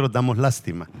nosotros damos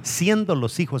lástima, siendo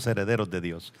los hijos herederos de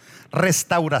Dios.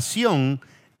 Restauración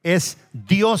es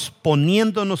Dios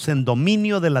poniéndonos en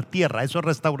dominio de la tierra. Eso es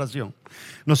restauración.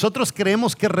 Nosotros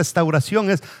creemos que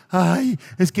restauración es, ay,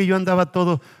 es que yo andaba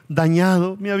todo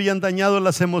dañado, me habían dañado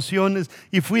las emociones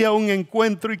y fui a un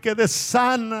encuentro y quedé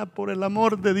sana por el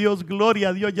amor de Dios, gloria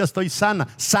a Dios, ya estoy sana.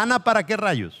 ¿Sana para qué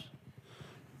rayos?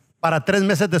 ¿Para 3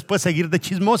 meses después seguir de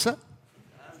chismosa?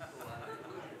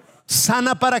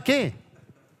 ¿Sana para qué?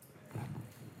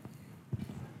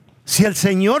 Si el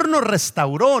Señor nos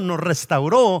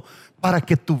restauró para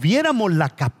que tuviéramos la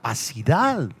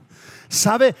capacidad.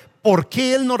 ¿Sabe por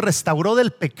qué Él nos restauró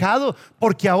del pecado?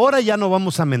 Porque ahora ya no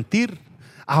vamos a mentir.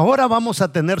 Ahora vamos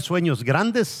a tener sueños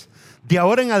grandes. De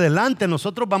ahora en adelante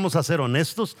nosotros vamos a ser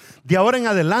honestos. De ahora en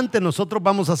adelante nosotros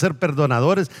vamos a ser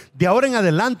perdonadores. De ahora en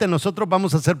adelante nosotros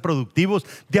vamos a ser productivos.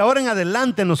 De ahora en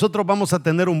adelante nosotros vamos a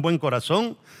tener un buen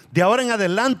corazón. De ahora en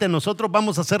adelante nosotros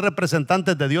vamos a ser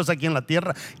representantes de Dios aquí en la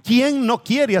tierra. ¿Quién no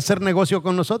quiere hacer negocio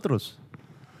con nosotros?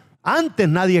 Antes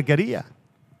nadie quería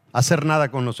hacer nada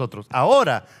con nosotros.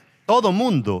 Ahora todo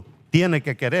mundo tiene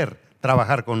que querer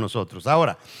trabajar con nosotros.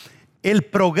 Ahora, el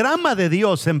programa de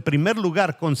Dios en primer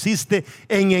lugar consiste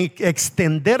en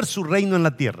extender su reino en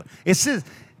la tierra.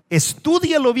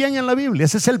 Estúdialo bien en la Biblia.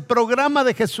 Ese es el programa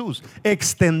de Jesús,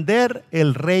 extender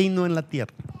el reino en la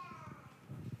tierra.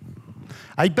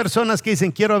 Hay personas que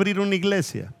dicen, quiero abrir una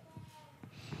iglesia.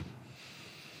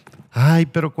 Ay,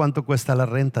 pero ¿cuánto cuesta la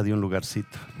renta de un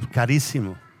lugarcito?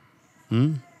 Carísimo.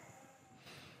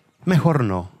 Mejor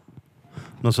no.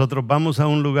 Nosotros vamos a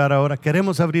un lugar ahora,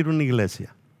 queremos abrir una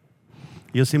iglesia.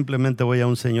 Yo simplemente voy a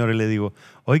un señor y le digo,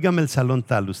 óigame el salón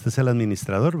tal, usted es el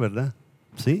administrador, ¿verdad?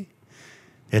 Sí.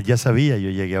 Él ya sabía, yo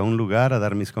llegué a un lugar a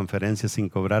dar mis conferencias sin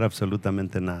cobrar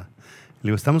absolutamente nada. Le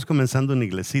digo, estamos comenzando una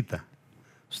iglesita.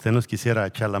 ¿Usted nos quisiera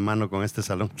echar la mano con este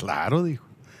salón? Claro, dijo.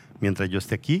 Mientras yo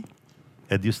esté aquí,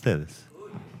 es de ustedes.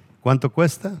 ¿Cuánto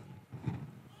cuesta?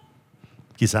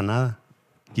 Quizá nada,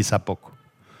 quizá poco.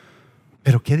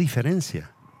 Pero qué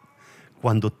diferencia.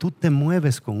 Cuando tú te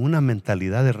mueves con una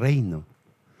mentalidad de reino,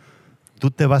 tú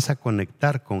te vas a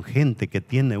conectar con gente que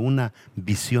tiene una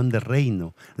visión de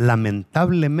reino.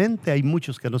 Lamentablemente hay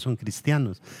muchos que no son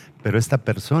cristianos, pero esta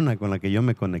persona con la que yo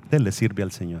me conecté le sirve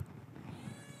al Señor.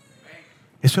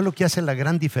 Eso es lo que hace la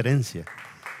gran diferencia.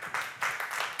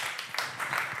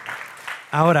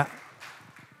 Ahora,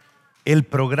 el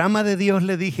programa de Dios,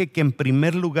 le dije que en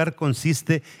primer lugar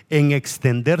consiste en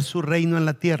extender su reino en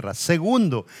la tierra.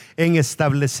 Segundo, en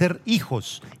establecer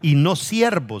hijos y no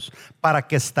siervos para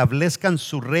que establezcan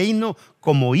su reino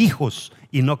como hijos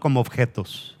y no como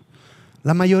objetos.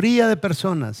 La mayoría de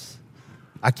personas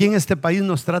aquí en este país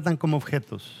nos tratan como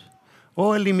objetos.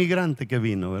 O el inmigrante que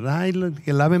vino, ¿verdad? Ay,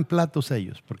 que laven platos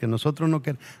ellos, porque nosotros no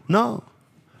queremos. No.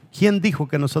 ¿Quién dijo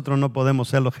que nosotros no podemos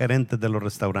ser los gerentes de los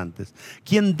restaurantes?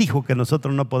 ¿Quién dijo que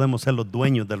nosotros no podemos ser los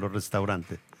dueños de los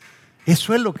restaurantes?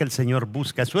 Eso es lo que el Señor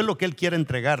busca, eso es lo que Él quiere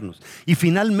entregarnos. Y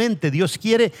finalmente Dios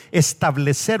quiere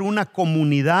establecer una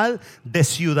comunidad de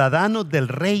ciudadanos del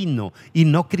reino y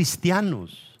no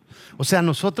cristianos. O sea,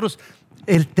 nosotros,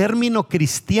 el término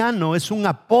cristiano es un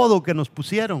apodo que nos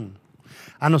pusieron.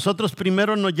 A nosotros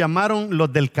primero nos llamaron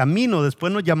los del camino,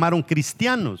 después nos llamaron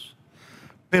cristianos.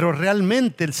 Pero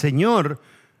realmente el Señor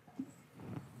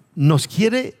nos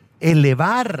quiere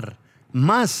elevar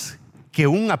más que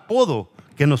un apodo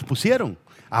que nos pusieron.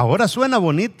 Ahora suena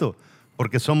bonito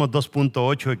porque somos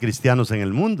 2.8 de cristianos en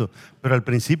el mundo, pero al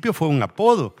principio fue un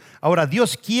apodo. Ahora,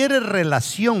 Dios quiere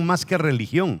relación más que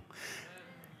religión.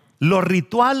 Los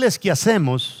rituales que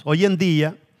hacemos hoy en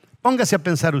día, póngase a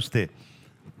pensar usted,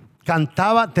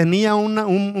 ¿tenía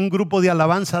un grupo de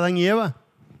alabanza Adán y Eva?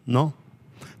 No.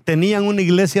 ¿Tenían una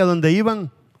iglesia donde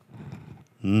iban?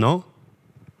 No.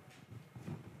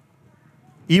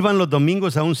 ¿Iban los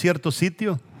domingos a un cierto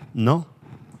sitio? No.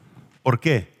 ¿Por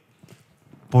qué?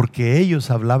 Porque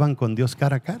ellos hablaban con Dios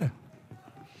cara a cara.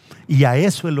 Y a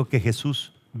eso es lo que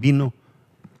Jesús vino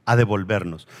a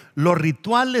devolvernos. Los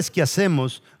rituales que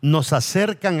hacemos nos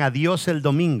acercan a Dios el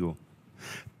domingo,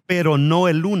 pero no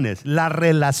el lunes. La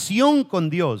relación con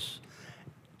Dios,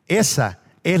 esa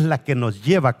es la que nos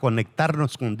lleva a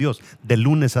conectarnos con Dios de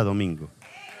lunes a domingo.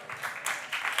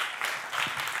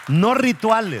 No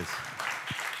rituales.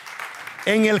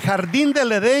 En el jardín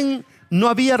del Edén no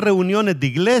había reuniones de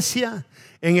iglesia.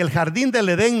 En el jardín del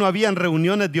Edén no habían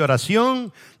reuniones de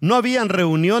oración, no habían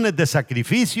reuniones de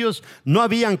sacrificios, no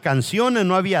habían canciones,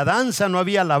 no había danza, no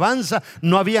había alabanza,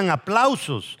 no habían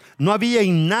aplausos, no había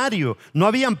himnario, no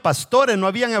habían pastores, no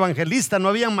habían evangelistas, no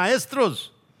habían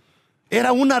maestros.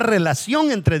 Era una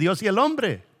relación entre Dios y el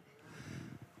hombre.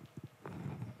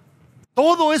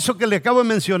 Todo eso que le acabo de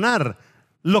mencionar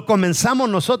lo comenzamos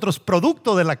nosotros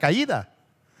producto de la caída.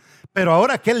 Pero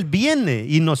ahora que Él viene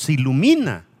y nos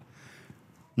ilumina,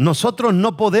 nosotros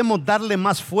no podemos darle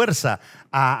más fuerza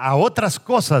a otras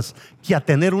cosas que a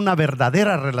tener una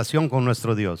verdadera relación con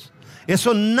nuestro Dios.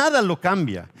 Eso nada lo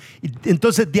cambia.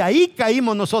 Entonces de ahí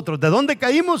caímos nosotros. ¿De dónde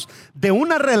caímos? De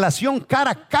una relación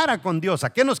cara a cara con Dios.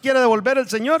 ¿A qué nos quiere devolver el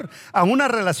Señor? A una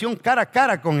relación cara a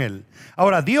cara con Él.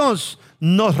 Ahora, Dios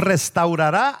nos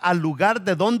restaurará al lugar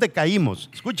de donde caímos.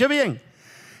 Escuche bien.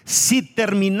 Si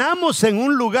terminamos en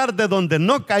un lugar de donde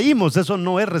no caímos, eso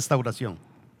no es restauración.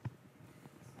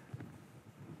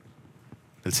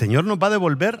 El Señor nos va a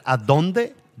devolver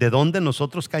de donde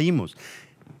nosotros caímos.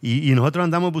 Y nosotros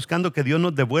andamos buscando que Dios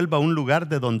nos devuelva a un lugar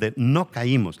de donde no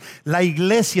caímos. La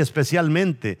iglesia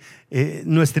especialmente,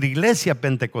 nuestra iglesia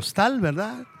pentecostal,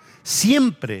 ¿verdad?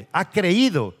 Siempre ha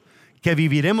creído que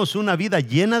viviremos una vida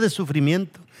llena de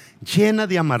sufrimiento, llena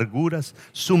de amarguras,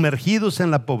 sumergidos en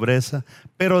la pobreza,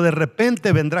 pero de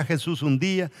repente vendrá Jesús un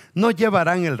día, nos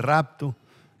llevarán el rapto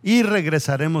y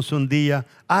regresaremos un día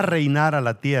a reinar a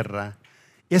la tierra.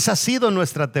 Esa ha sido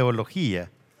nuestra teología.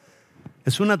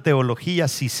 Es una teología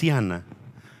sisiana,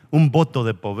 un voto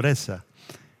de pobreza,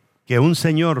 que un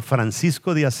señor,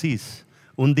 Francisco de Asís,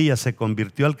 un día se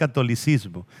convirtió al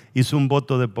catolicismo, hizo un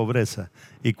voto de pobreza,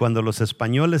 y cuando los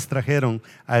españoles trajeron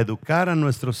a educar a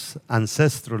nuestros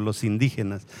ancestros, los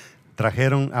indígenas,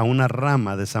 trajeron a una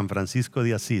rama de San Francisco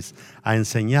de Asís a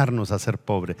enseñarnos a ser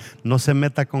pobres. No se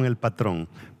meta con el patrón,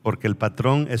 porque el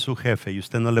patrón es su jefe y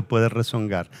usted no le puede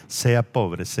rezongar. Sea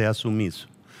pobre, sea sumiso.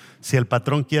 Si el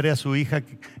patrón quiere a su hija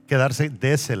quedarse,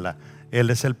 désela. Él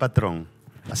es el patrón.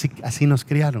 Así nos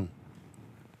criaron.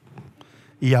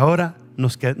 Y ahora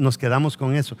nos quedamos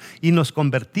con eso. Y nos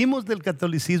convertimos del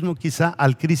catolicismo quizá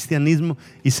al cristianismo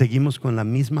y seguimos con la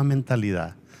misma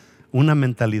mentalidad. Una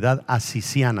mentalidad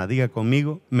asisiana. Diga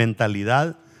conmigo,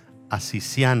 mentalidad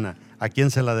asisiana. ¿A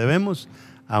quién se la debemos?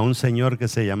 A un señor que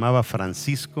se llamaba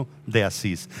Francisco de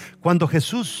Asís. Cuando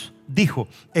Jesús dijo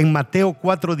en Mateo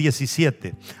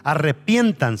 4:17,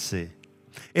 arrepiéntanse,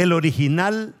 el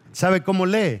original, ¿sabe cómo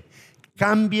lee?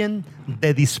 Cambien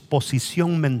de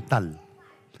disposición mental.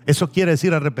 Eso quiere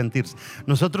decir arrepentirse.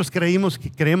 Nosotros creemos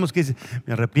que dice,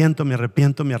 me arrepiento, me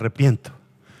arrepiento, me arrepiento.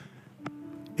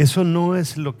 Eso no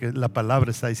es lo que la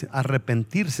palabra está diciendo.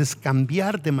 Arrepentirse es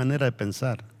cambiar de manera de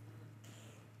pensar.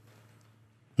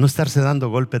 No estarse dando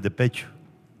golpes de pecho.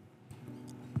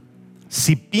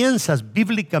 Si piensas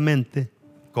bíblicamente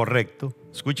correcto,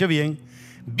 escuche bien,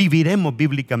 viviremos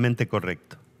bíblicamente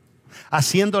correcto.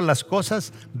 Haciendo las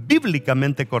cosas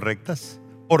bíblicamente correctas,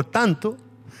 por tanto,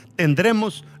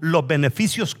 tendremos los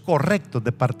beneficios correctos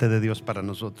de parte de Dios para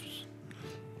nosotros.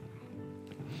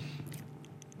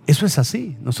 Eso es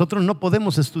así. Nosotros no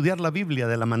podemos estudiar la Biblia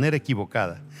de la manera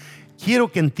equivocada.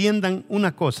 Quiero que entiendan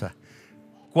una cosa.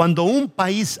 Cuando un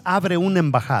país abre una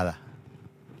embajada,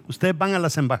 ustedes van a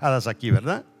las embajadas aquí,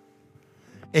 ¿verdad?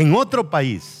 En otro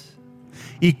país,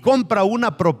 y compra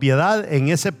una propiedad en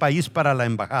ese país para la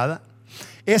embajada,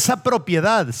 esa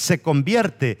propiedad se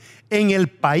convierte en el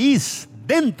país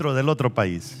dentro del otro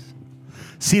país.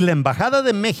 Si la embajada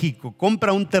de México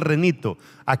compra un terrenito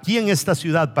aquí en esta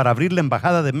ciudad para abrir la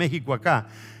embajada de México acá,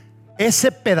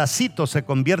 ese pedacito se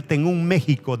convierte en un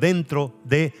México dentro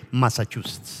de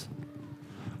Massachusetts,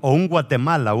 o un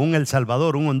Guatemala, un El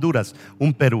Salvador, un Honduras,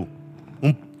 un Perú,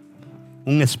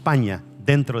 un España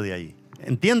dentro de ahí.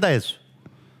 Entienda eso.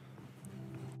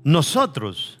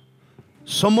 Nosotros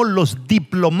somos los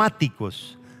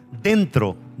diplomáticos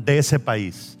dentro de ese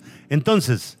país.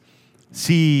 Entonces,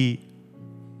 si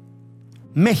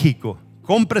México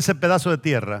compra ese pedazo de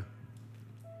tierra,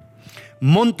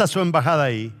 monta su embajada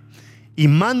ahí y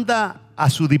manda a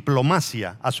su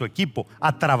diplomacia, a su equipo,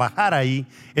 a trabajar ahí,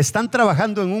 están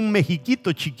trabajando en un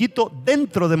Mexiquito chiquito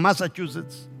dentro de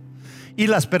Massachusetts. Y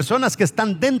las personas que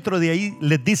están dentro de ahí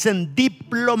les dicen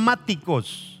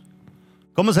diplomáticos.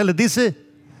 ¿Cómo se les dice?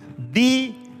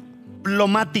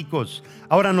 Diplomáticos.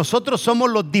 Ahora nosotros somos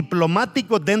los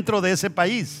diplomáticos dentro de ese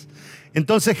país.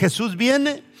 Entonces Jesús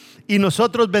viene y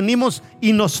nosotros venimos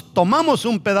y nos tomamos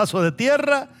un pedazo de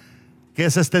tierra que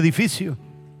es este edificio.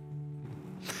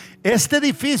 Este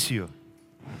edificio,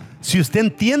 si usted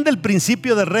entiende el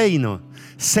principio de reino,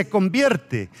 se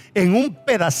convierte en un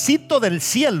pedacito del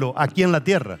cielo aquí en la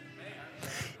tierra.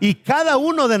 Y cada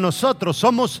uno de nosotros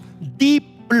somos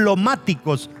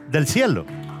diplomáticos del cielo.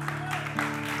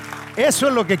 Eso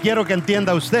es lo que quiero que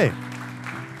entienda usted.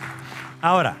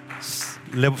 Ahora,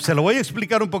 se lo voy a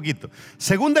explicar un poquito.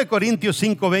 2 Corintios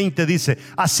 5:20 dice: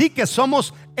 así que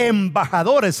somos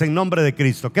embajadores en nombre de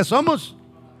Cristo. ¿Qué somos?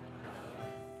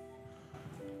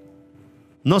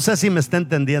 No sé si me está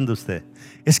entendiendo usted.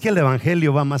 Es que el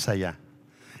evangelio va más allá.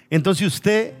 Entonces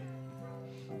usted,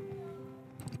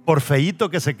 por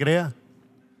feíto que se crea,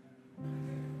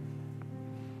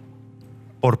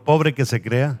 por pobre que se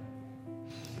crea,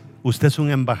 usted es un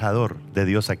embajador de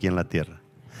Dios aquí en la tierra.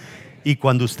 Y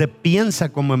cuando usted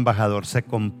piensa como embajador, se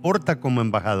comporta como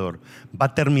embajador, va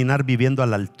a terminar viviendo a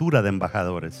la altura de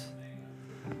embajadores.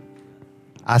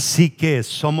 Así que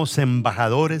somos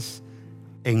embajadores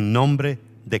en nombre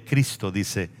de Cristo,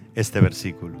 dice este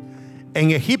versículo. En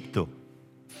Egipto,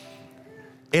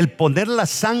 el poner la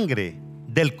sangre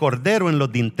del cordero en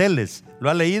los dinteles, ¿lo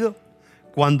ha leído?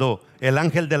 Cuando el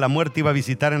ángel de la muerte iba a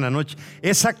visitar en la noche,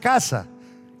 esa casa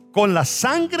con la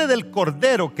sangre del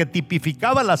cordero que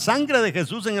tipificaba la sangre de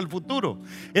Jesús en el futuro,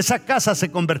 esa casa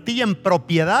se convertía en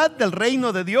propiedad del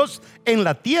reino de Dios en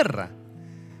la tierra.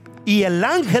 Y el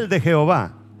ángel de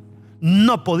Jehová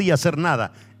no podía hacer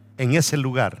nada en ese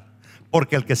lugar,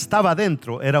 porque el que estaba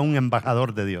adentro era un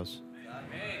embajador de Dios.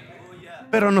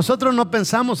 Pero nosotros no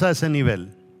pensamos a ese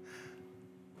nivel.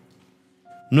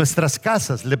 Nuestras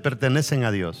casas le pertenecen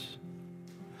a Dios.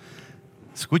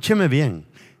 Escúcheme bien.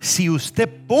 Si usted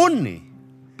pone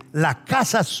la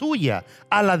casa suya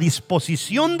a la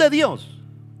disposición de Dios,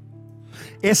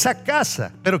 esa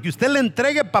casa, pero que usted le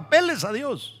entregue papeles a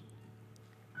Dios.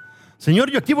 Señor,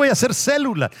 yo aquí voy a hacer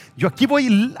célula, yo aquí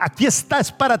está,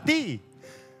 es para ti.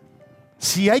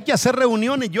 Si hay que hacer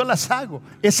reuniones, yo las hago.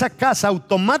 Esa casa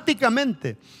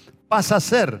automáticamente pasa a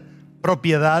ser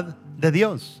propiedad de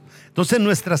Dios. Entonces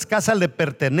nuestras casas le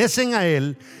pertenecen a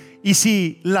Él. Y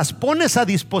si las pones a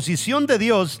disposición de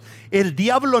Dios, el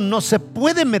diablo no se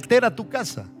puede meter a tu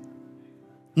casa.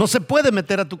 No se puede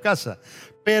meter a tu casa.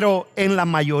 Pero en la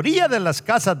mayoría de las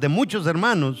casas de muchos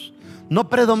hermanos, no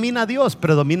predomina Dios,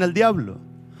 predomina el diablo.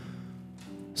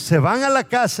 Se van a la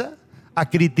casa a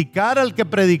criticar al que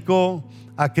predicó,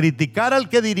 a criticar al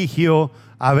que dirigió,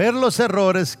 a ver los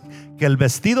errores, que el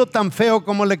vestido tan feo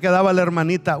como le quedaba a la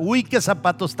hermanita, uy, qué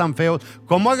zapatos tan feos,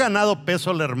 cómo ha ganado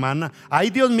peso la hermana,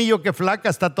 ay Dios mío, qué flaca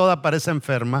está toda, parece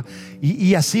enferma.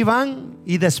 Y así van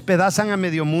y despedazan a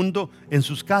medio mundo en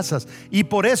sus casas. Y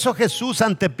por eso Jesús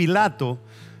ante Pilato,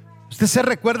 usted se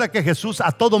recuerda que Jesús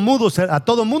a todo mundo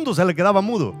se le quedaba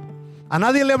mudo, a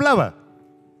nadie le hablaba.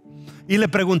 Y le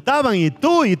preguntaban, y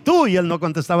tú, y él no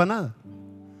contestaba nada.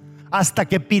 Hasta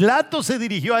que Pilato se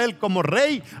dirigió a él como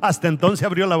rey, hasta entonces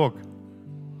abrió la boca.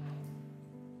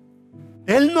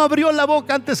 Él no abrió la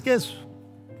boca antes que eso.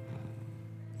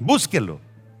 Búsquelo.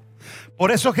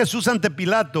 Por eso Jesús ante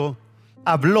Pilato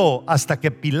habló hasta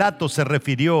que Pilato se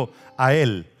refirió a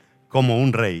él como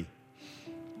un rey.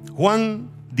 Juan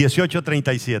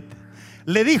 18:37.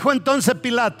 Le dijo entonces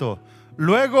Pilato: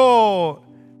 luego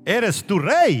eres tu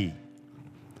rey.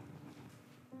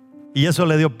 Y eso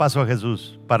le dio paso a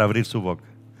Jesús para abrir su boca,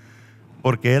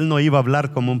 porque él no iba a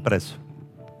hablar como un preso,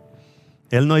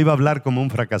 él no iba a hablar como un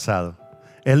fracasado,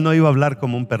 Él no iba a hablar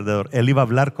como un perdedor, Él iba a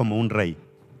hablar como un rey.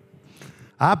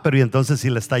 Pero y entonces si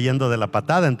le está yendo de la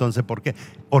patada, entonces ¿por qué?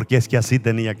 Porque es que así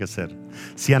tenía que ser.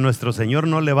 Si a nuestro Señor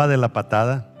no le va de la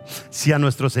patada, si a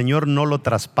nuestro Señor no lo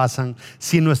traspasan,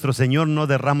 si nuestro Señor no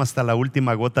derrama hasta la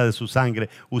última gota de su sangre,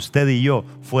 usted y yo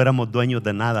fuéramos dueños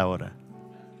de nada ahora.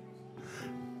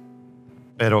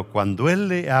 Pero cuando Él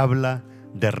le habla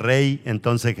de rey,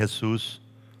 entonces Jesús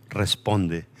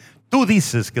responde: tú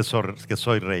dices que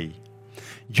soy rey.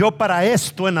 Yo para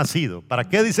esto he nacido. ¿Para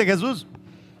qué dice Jesús?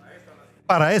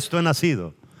 Para esto he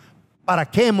nacido. ¿Para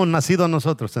qué hemos nacido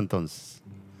nosotros entonces?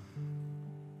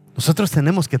 Nosotros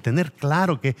tenemos que tener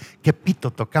claro qué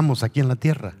pito tocamos aquí en la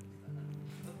tierra.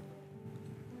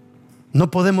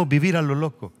 No podemos vivir a lo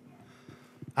loco.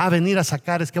 Venir a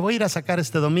sacar, es que voy a ir a sacar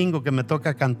este domingo que me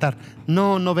toca cantar.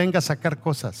 No venga a sacar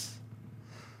cosas.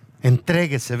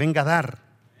 Entréguese, venga a dar.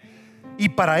 Y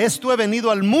para esto he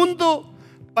venido al mundo,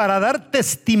 para dar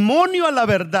testimonio a la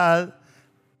verdad.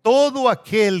 Todo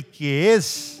aquel que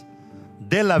es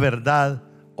de la verdad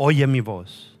oye mi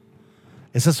voz.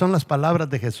 Esas son las palabras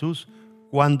de Jesús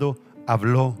cuando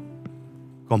habló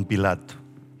con Pilato.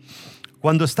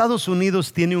 Cuando Estados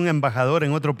Unidos tiene un embajador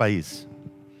en otro país,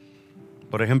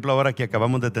 por ejemplo ahora que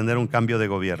acabamos de tener un cambio de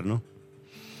gobierno,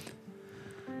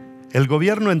 el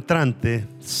gobierno entrante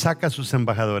saca a sus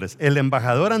embajadores. El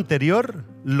embajador anterior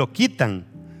lo quitan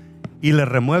y le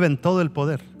remueven todo el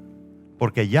poder,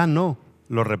 porque ya no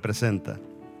lo representa.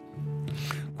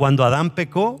 Cuando Adán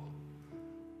pecó,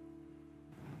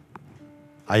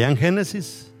 allá en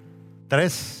Génesis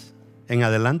 3 en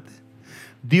adelante,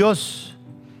 Dios,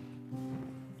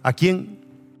 ¿a quién?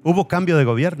 Hubo cambio de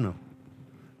gobierno.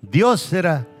 Dios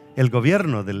era el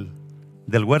gobierno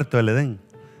del huerto del Edén,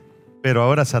 pero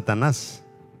ahora Satanás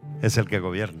es el que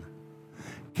gobierna.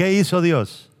 ¿Qué hizo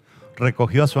Dios?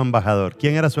 Recogió a su embajador.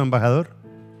 ¿Quién era su embajador?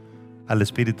 Al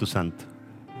Espíritu Santo.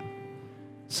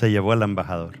 Se llevó al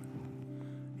embajador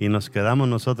y nos quedamos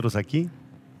nosotros aquí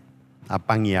a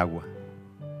pan y agua,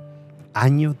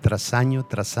 año tras año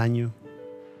tras año,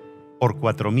 por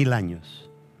 4,000 años.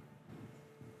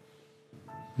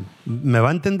 ¿Me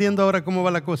va entendiendo ahora cómo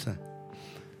va la cosa?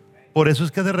 Por eso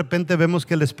es que de repente vemos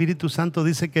que el Espíritu Santo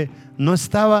dice que no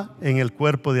estaba en el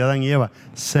cuerpo de Adán y Eva,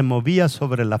 se movía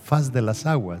sobre la faz de las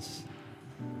aguas,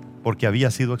 porque había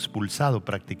sido expulsado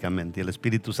prácticamente. Y el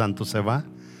Espíritu Santo se va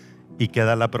y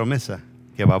queda la promesa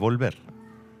que va a volver.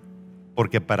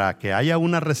 Porque para que haya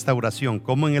una restauración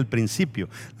como en el principio,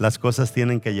 las cosas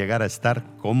tienen que llegar a estar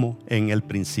como en el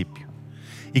principio.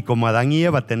 Y como Adán y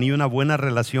Eva tenían una buena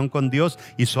relación con Dios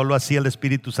y solo así el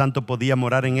Espíritu Santo podía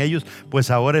morar en ellos, pues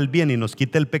ahora Él viene y nos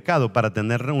quita el pecado para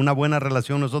tener una buena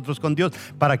relación nosotros con Dios,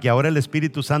 para que ahora el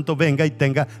Espíritu Santo venga y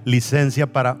tenga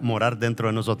licencia para morar dentro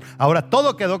de nosotros. Ahora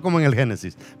todo quedó como en el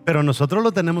Génesis, pero nosotros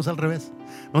lo tenemos al revés.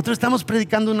 Nosotros estamos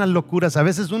predicando unas locuras. A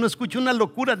veces uno escucha unas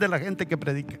locuras de la gente que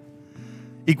predica,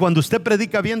 y cuando usted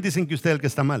predica bien dicen que usted es el que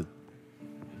está mal.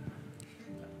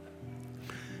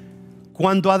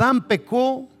 Cuando Adán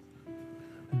pecó,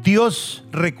 Dios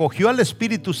recogió al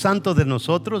Espíritu Santo de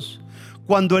nosotros.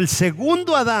 Cuando el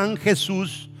segundo Adán,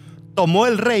 Jesús, tomó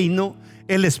el reino,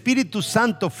 el Espíritu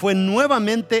Santo fue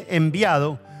nuevamente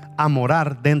enviado a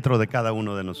morar dentro de cada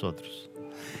uno de nosotros.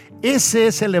 Ese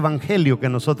es el evangelio que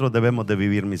nosotros debemos de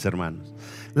vivir, mis hermanos.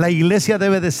 La iglesia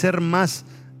debe de ser más,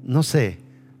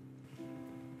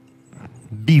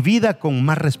 vivida con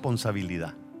más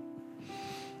responsabilidad,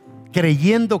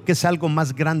 creyendo que es algo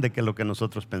más grande que lo que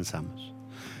nosotros pensamos.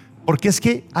 Porque es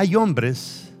que hay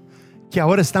hombres que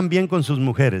ahora están bien con sus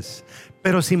mujeres,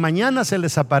 pero si mañana se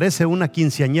les aparece una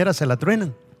quinceañera, se la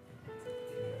truenan.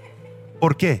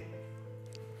 ¿Por qué?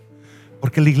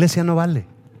 Porque la iglesia no vale,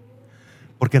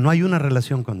 porque no hay una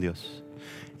relación con Dios.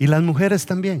 Y las mujeres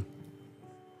también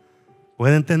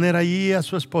pueden tener allí a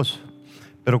su esposo,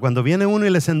 pero cuando viene uno y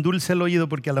les endulce el oído,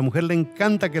 porque a la mujer le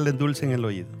encanta que le endulcen el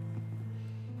oído,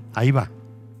 ahí va,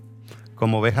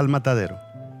 como oveja al matadero.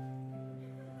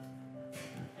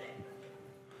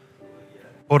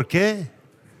 ¿Por qué?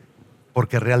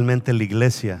 Porque realmente la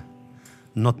iglesia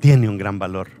no tiene un gran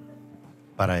valor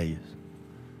para ellos.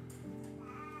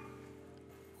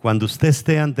 Cuando usted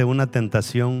esté ante una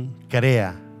tentación,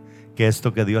 crea que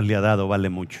esto que Dios le ha dado vale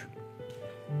mucho.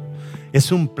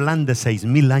 Es un plan de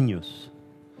 6,000 años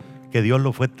que Dios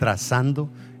lo fue trazando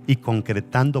y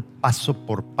concretando paso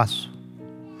por paso.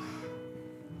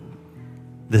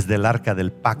 Desde el arca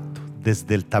del pacto,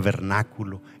 desde el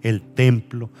tabernáculo, el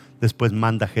templo, después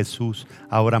manda Jesús,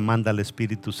 ahora manda el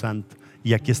Espíritu Santo.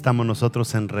 Y aquí estamos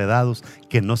nosotros enredados,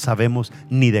 que no sabemos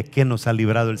ni de qué nos ha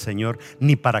librado el Señor,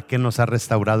 ni para qué nos ha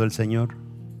restaurado el Señor.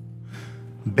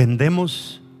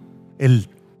 Vendemos el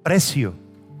precio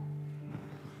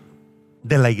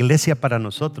de la iglesia para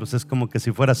nosotros es como que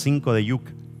si fuera 5 de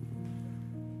yuca.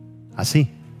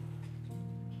 Así.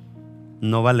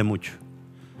 No vale mucho.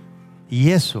 Y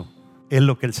eso es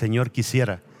lo que el Señor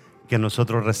quisiera que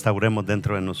nosotros restauremos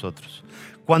dentro de nosotros.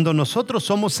 Cuando nosotros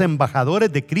somos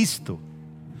embajadores de Cristo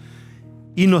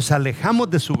y nos alejamos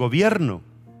de su gobierno,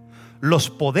 los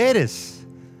poderes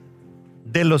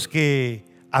de los que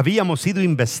habíamos sido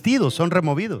investidos son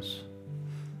removidos.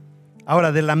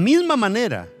 Ahora, de la misma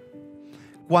manera,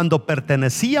 cuando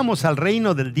pertenecíamos al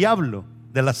reino del diablo,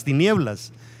 de las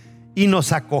tinieblas, y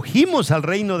nos acogimos al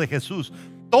reino de Jesús,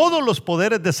 todos los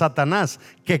poderes de Satanás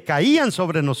que caían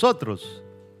sobre nosotros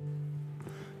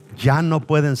ya no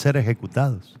pueden ser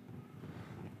ejecutados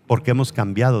porque hemos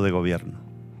cambiado de gobierno.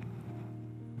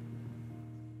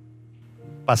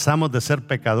 Pasamos de ser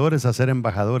pecadores a ser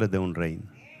embajadores de un reino.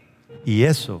 Y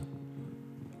eso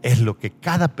es lo que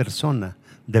cada persona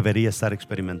debería estar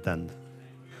experimentando.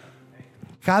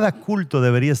 Cada culto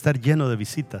debería estar lleno de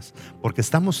visitas, porque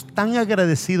estamos tan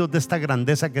agradecidos de esta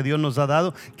grandeza que Dios nos ha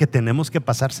dado que tenemos que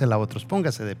pasársela a otros.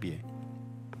 Póngase de pie.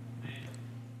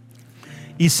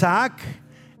 Isaac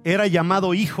era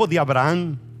llamado hijo de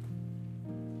Abraham.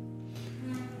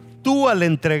 Tú, al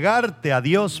entregarte a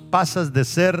Dios, pasas de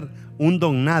ser un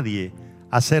don nadie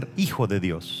a ser hijo de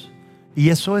Dios. Y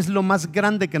eso es lo más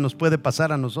grande que nos puede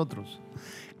pasar a nosotros.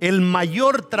 El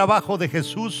mayor trabajo de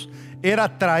Jesús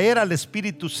era traer al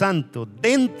Espíritu Santo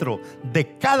dentro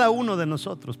de cada uno de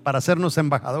nosotros para hacernos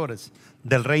embajadores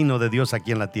del reino de Dios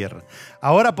aquí en la tierra.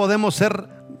 Ahora podemos ser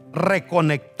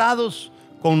reconectados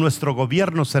con nuestro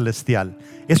gobierno celestial.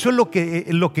 Eso es lo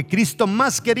que Cristo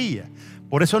más quería.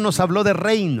 Por eso nos habló de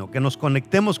reino, que nos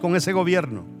conectemos con ese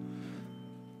gobierno.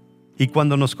 Y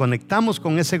cuando nos conectamos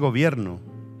con ese gobierno,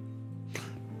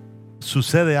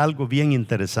 sucede algo bien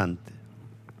interesante.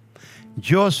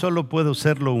 Yo solo puedo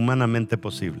ser lo humanamente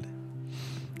posible.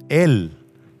 Él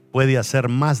puede hacer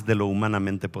más de lo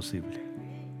humanamente posible.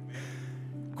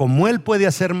 Como Él puede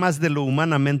hacer más de lo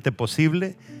humanamente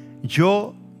posible,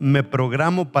 yo me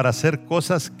programo para hacer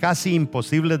cosas casi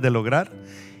imposibles de lograr.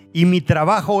 Y mi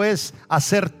trabajo es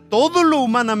hacer todo lo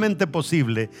humanamente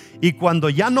posible. Y cuando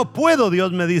ya no puedo,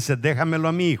 Dios me dice: déjamelo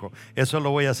a mi hijo, eso lo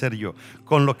voy a hacer yo.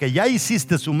 Con lo que ya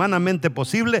hiciste humanamente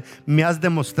posible, me has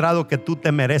demostrado que tú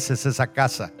te mereces esa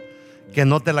casa, que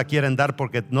no te la quieren dar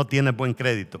porque no tienes buen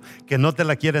crédito, que no te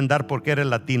la quieren dar porque eres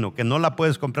latino, que no la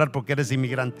puedes comprar porque eres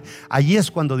inmigrante. Allí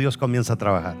es cuando Dios comienza a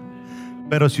trabajar.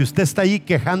 Pero si usted está ahí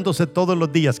quejándose todos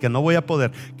los días que no voy a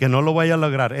poder, que no lo voy a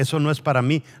lograr, eso no es para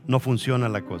mí, no funciona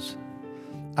la cosa.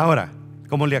 Ahora,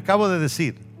 como le acabo de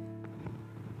decir,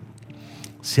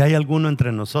 si hay alguno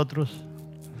entre nosotros,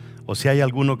 o si hay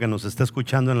alguno que nos está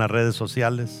escuchando en las redes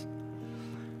sociales,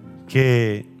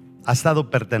 que ha estado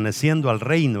perteneciendo al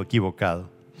reino equivocado,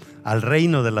 al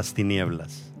reino de las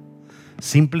tinieblas,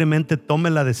 simplemente tome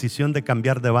la decisión de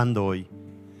cambiar de bando hoy.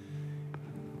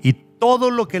 Y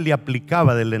todo lo que le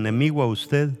aplicaba del enemigo a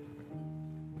usted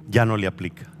ya no le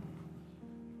aplica.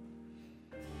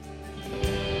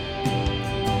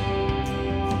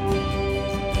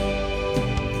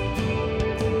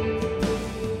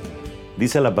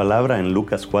 Dice la palabra en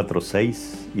Lucas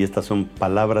 4:6, y estas son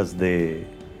palabras de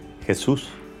Jesús,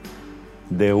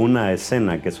 de una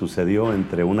escena que sucedió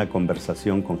entre una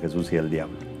conversación con Jesús y el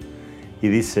diablo. Y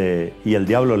dice: y el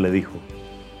diablo le dijo: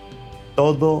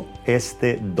 todo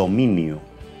este dominio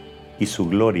y su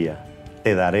gloria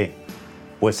te daré,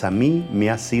 pues a mí me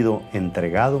ha sido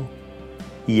entregado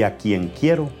y a quien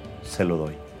quiero se lo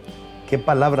doy. Qué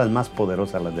palabras más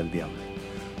poderosas las del diablo.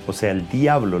 O sea, el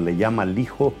diablo le llama al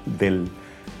hijo del...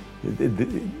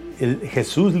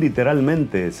 Jesús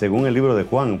literalmente, según el libro de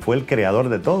Juan, fue el creador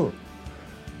de todo.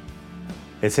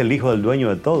 Es el hijo del dueño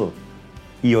de todo.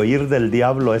 Y oír del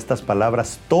diablo estas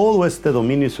palabras: todo este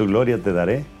dominio y su gloria te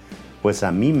daré, pues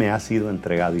a mí me ha sido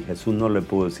entregado. Y Jesús no le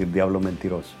pudo decir: diablo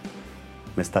mentiroso,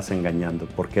 me estás engañando,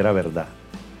 porque era verdad.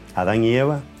 Adán y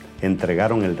Eva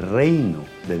entregaron el reino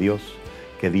de Dios,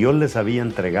 que Dios les había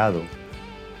entregado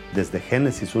desde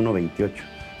Génesis 1:28,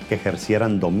 que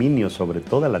ejercieran dominio sobre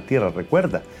toda la tierra.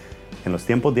 Recuerda, en los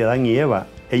tiempos de Adán y Eva,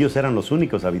 ellos eran los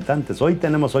únicos habitantes. Hoy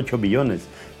tenemos 8 billones,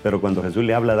 pero cuando Jesús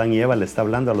le habla a Adán y Eva, le está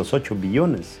hablando a los 8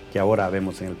 billones que ahora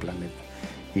vemos en el planeta.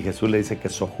 Y Jesús le dice que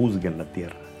sojuzguen la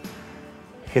tierra.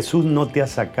 Jesús no te ha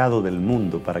sacado del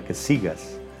mundo para que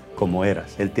sigas como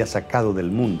eras. Él te ha sacado del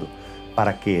mundo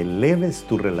para que eleves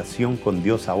tu relación con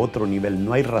Dios a otro nivel.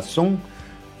 No hay razón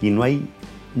y no hay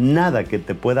nada que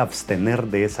te pueda abstener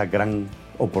de esa gran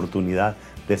oportunidad,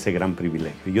 de ese gran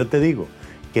privilegio. Yo te digo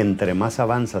que entre más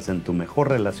avanzas en tu mejor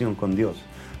relación con Dios,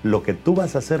 lo que tú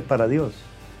vas a hacer para Dios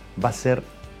va a ser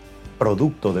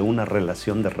producto de una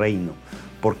relación de reino,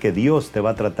 porque Dios te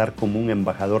va a tratar como un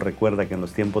embajador. Recuerda que en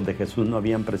los tiempos de Jesús no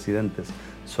habían presidentes,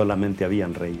 solamente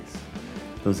habían reyes.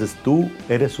 Entonces tú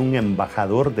eres un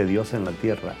embajador de Dios en la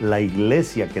tierra. La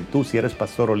iglesia que tú, si eres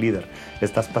pastor o líder,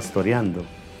 estás pastoreando,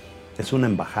 es una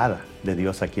embajada de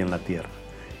Dios aquí en la tierra.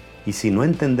 Y si no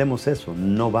entendemos eso,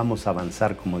 no vamos a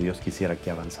avanzar como Dios quisiera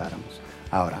que avanzáramos.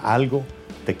 Ahora, algo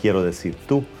te quiero decir.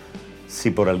 Tú,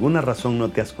 si por alguna razón no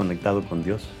te has conectado con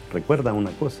Dios, recuerda una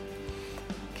cosa,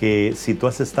 que si tú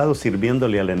has estado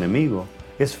sirviéndole al enemigo,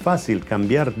 es fácil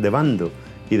cambiar de bando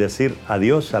y decir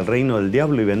adiós al reino del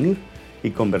diablo y venir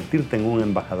y convertirte en un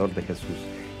embajador de Jesús.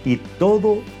 Y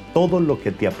todo lo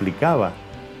que te aplicaba,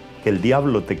 que el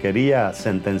diablo te quería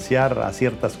sentenciar a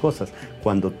ciertas cosas,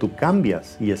 cuando tú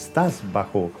cambias y estás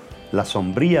bajo la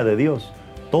sombría de Dios,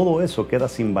 todo eso queda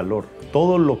sin valor.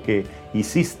 Todo lo que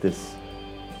hiciste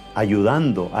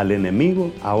ayudando al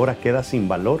enemigo ahora queda sin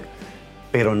valor,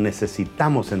 pero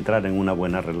necesitamos entrar en una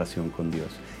buena relación con Dios.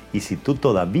 Y si tú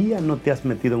todavía no te has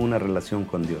metido en una relación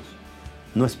con Dios,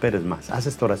 no esperes más, haz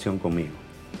esta oración conmigo.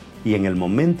 Y en el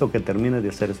momento que termines de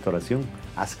hacer esta oración,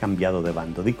 has cambiado de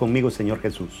bando. Di conmigo: Señor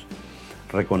Jesús,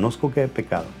 reconozco que he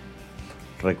pecado.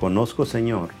 Reconozco,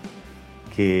 Señor,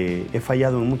 que he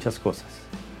fallado en muchas cosas.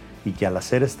 Y que al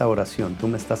hacer esta oración, tú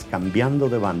me estás cambiando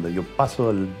de bando. Yo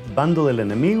paso del bando del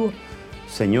enemigo,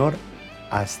 Señor,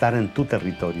 a estar en tu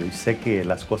territorio. Y sé que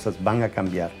las cosas van a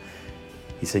cambiar.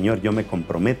 Y Señor, yo me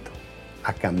comprometo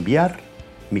a cambiar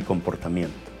mi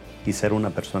comportamiento y ser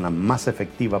una persona más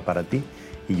efectiva para ti.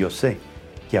 Y yo sé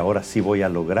que ahora sí voy a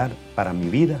lograr para mi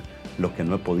vida lo que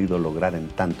no he podido lograr en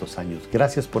tantos años.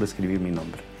 Gracias por escribir mi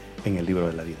nombre en el libro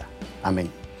de la vida. Amén.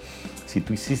 Si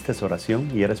tú hiciste esa oración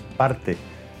y eres parte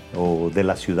o de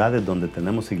las ciudades donde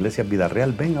tenemos Iglesia Vida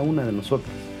Real, ven a una de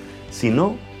nosotros. Si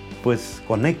no, pues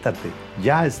conéctate.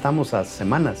 Ya estamos a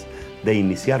semanas de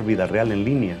iniciar Vida Real en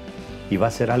línea y va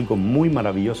a ser algo muy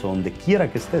maravilloso. Donde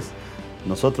quiera que estés,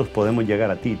 nosotros podemos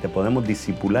llegar a ti, te podemos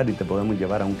discipular y te podemos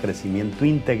llevar a un crecimiento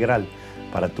integral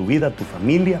para tu vida, tu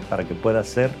familia, para que puedas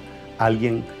ser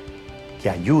alguien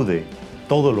que ayude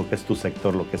todo lo que es tu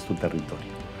sector, lo que es tu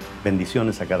territorio.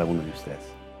 Bendiciones a cada uno de ustedes.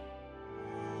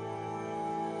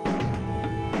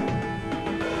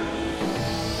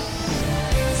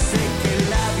 Sé que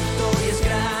la victoria es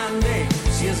grande,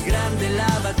 si es grande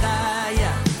la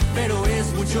batalla, pero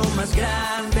es mucho más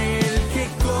grande el que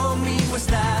conmigo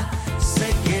está. Sé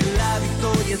que la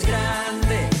victoria es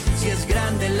grande, si es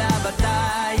grande la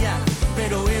batalla,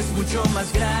 pero es mucho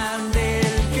más grande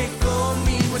el que